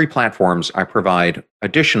on all three platforms, I provide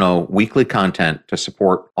additional weekly content to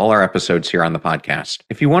support all our episodes here on the podcast.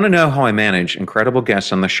 If you want to know how I manage incredible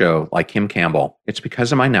guests on the show like Kim Campbell, it's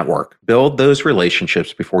because of my network. Build those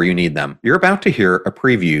relationships before you need them. You're about to hear a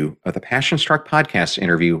preview of the Passion Struck podcast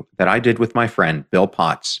interview that I did with my friend Bill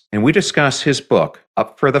Potts, and we discuss his book,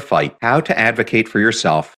 Up for the Fight: How to Advocate for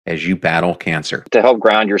Yourself as You Battle Cancer. To help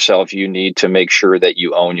ground yourself, you need to make sure that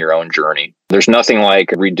you own your own journey. There's nothing like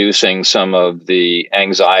reducing some of the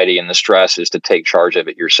anxiety and the stress is to take charge of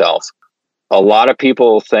it yourself. A lot of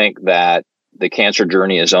people think that the cancer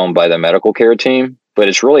journey is owned by the medical care team, but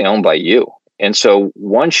it's really owned by you. And so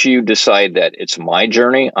once you decide that it's my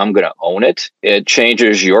journey, I'm going to own it, it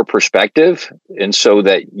changes your perspective. And so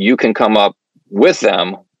that you can come up with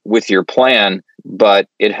them with your plan, but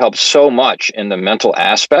it helps so much in the mental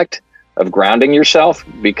aspect of grounding yourself,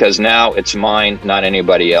 because now it's mine, not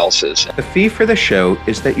anybody else's. The fee for the show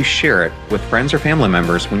is that you share it with friends or family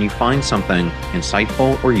members when you find something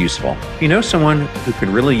insightful or useful. If you know someone who could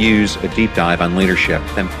really use a deep dive on leadership,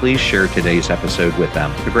 then please share today's episode with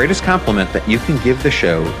them. The greatest compliment that you can give the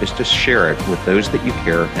show is to share it with those that you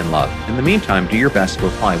care and love. In the meantime, do your best to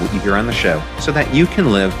apply what you hear on the show so that you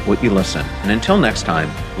can live what you listen. And until next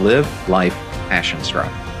time, live life passion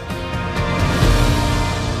struck.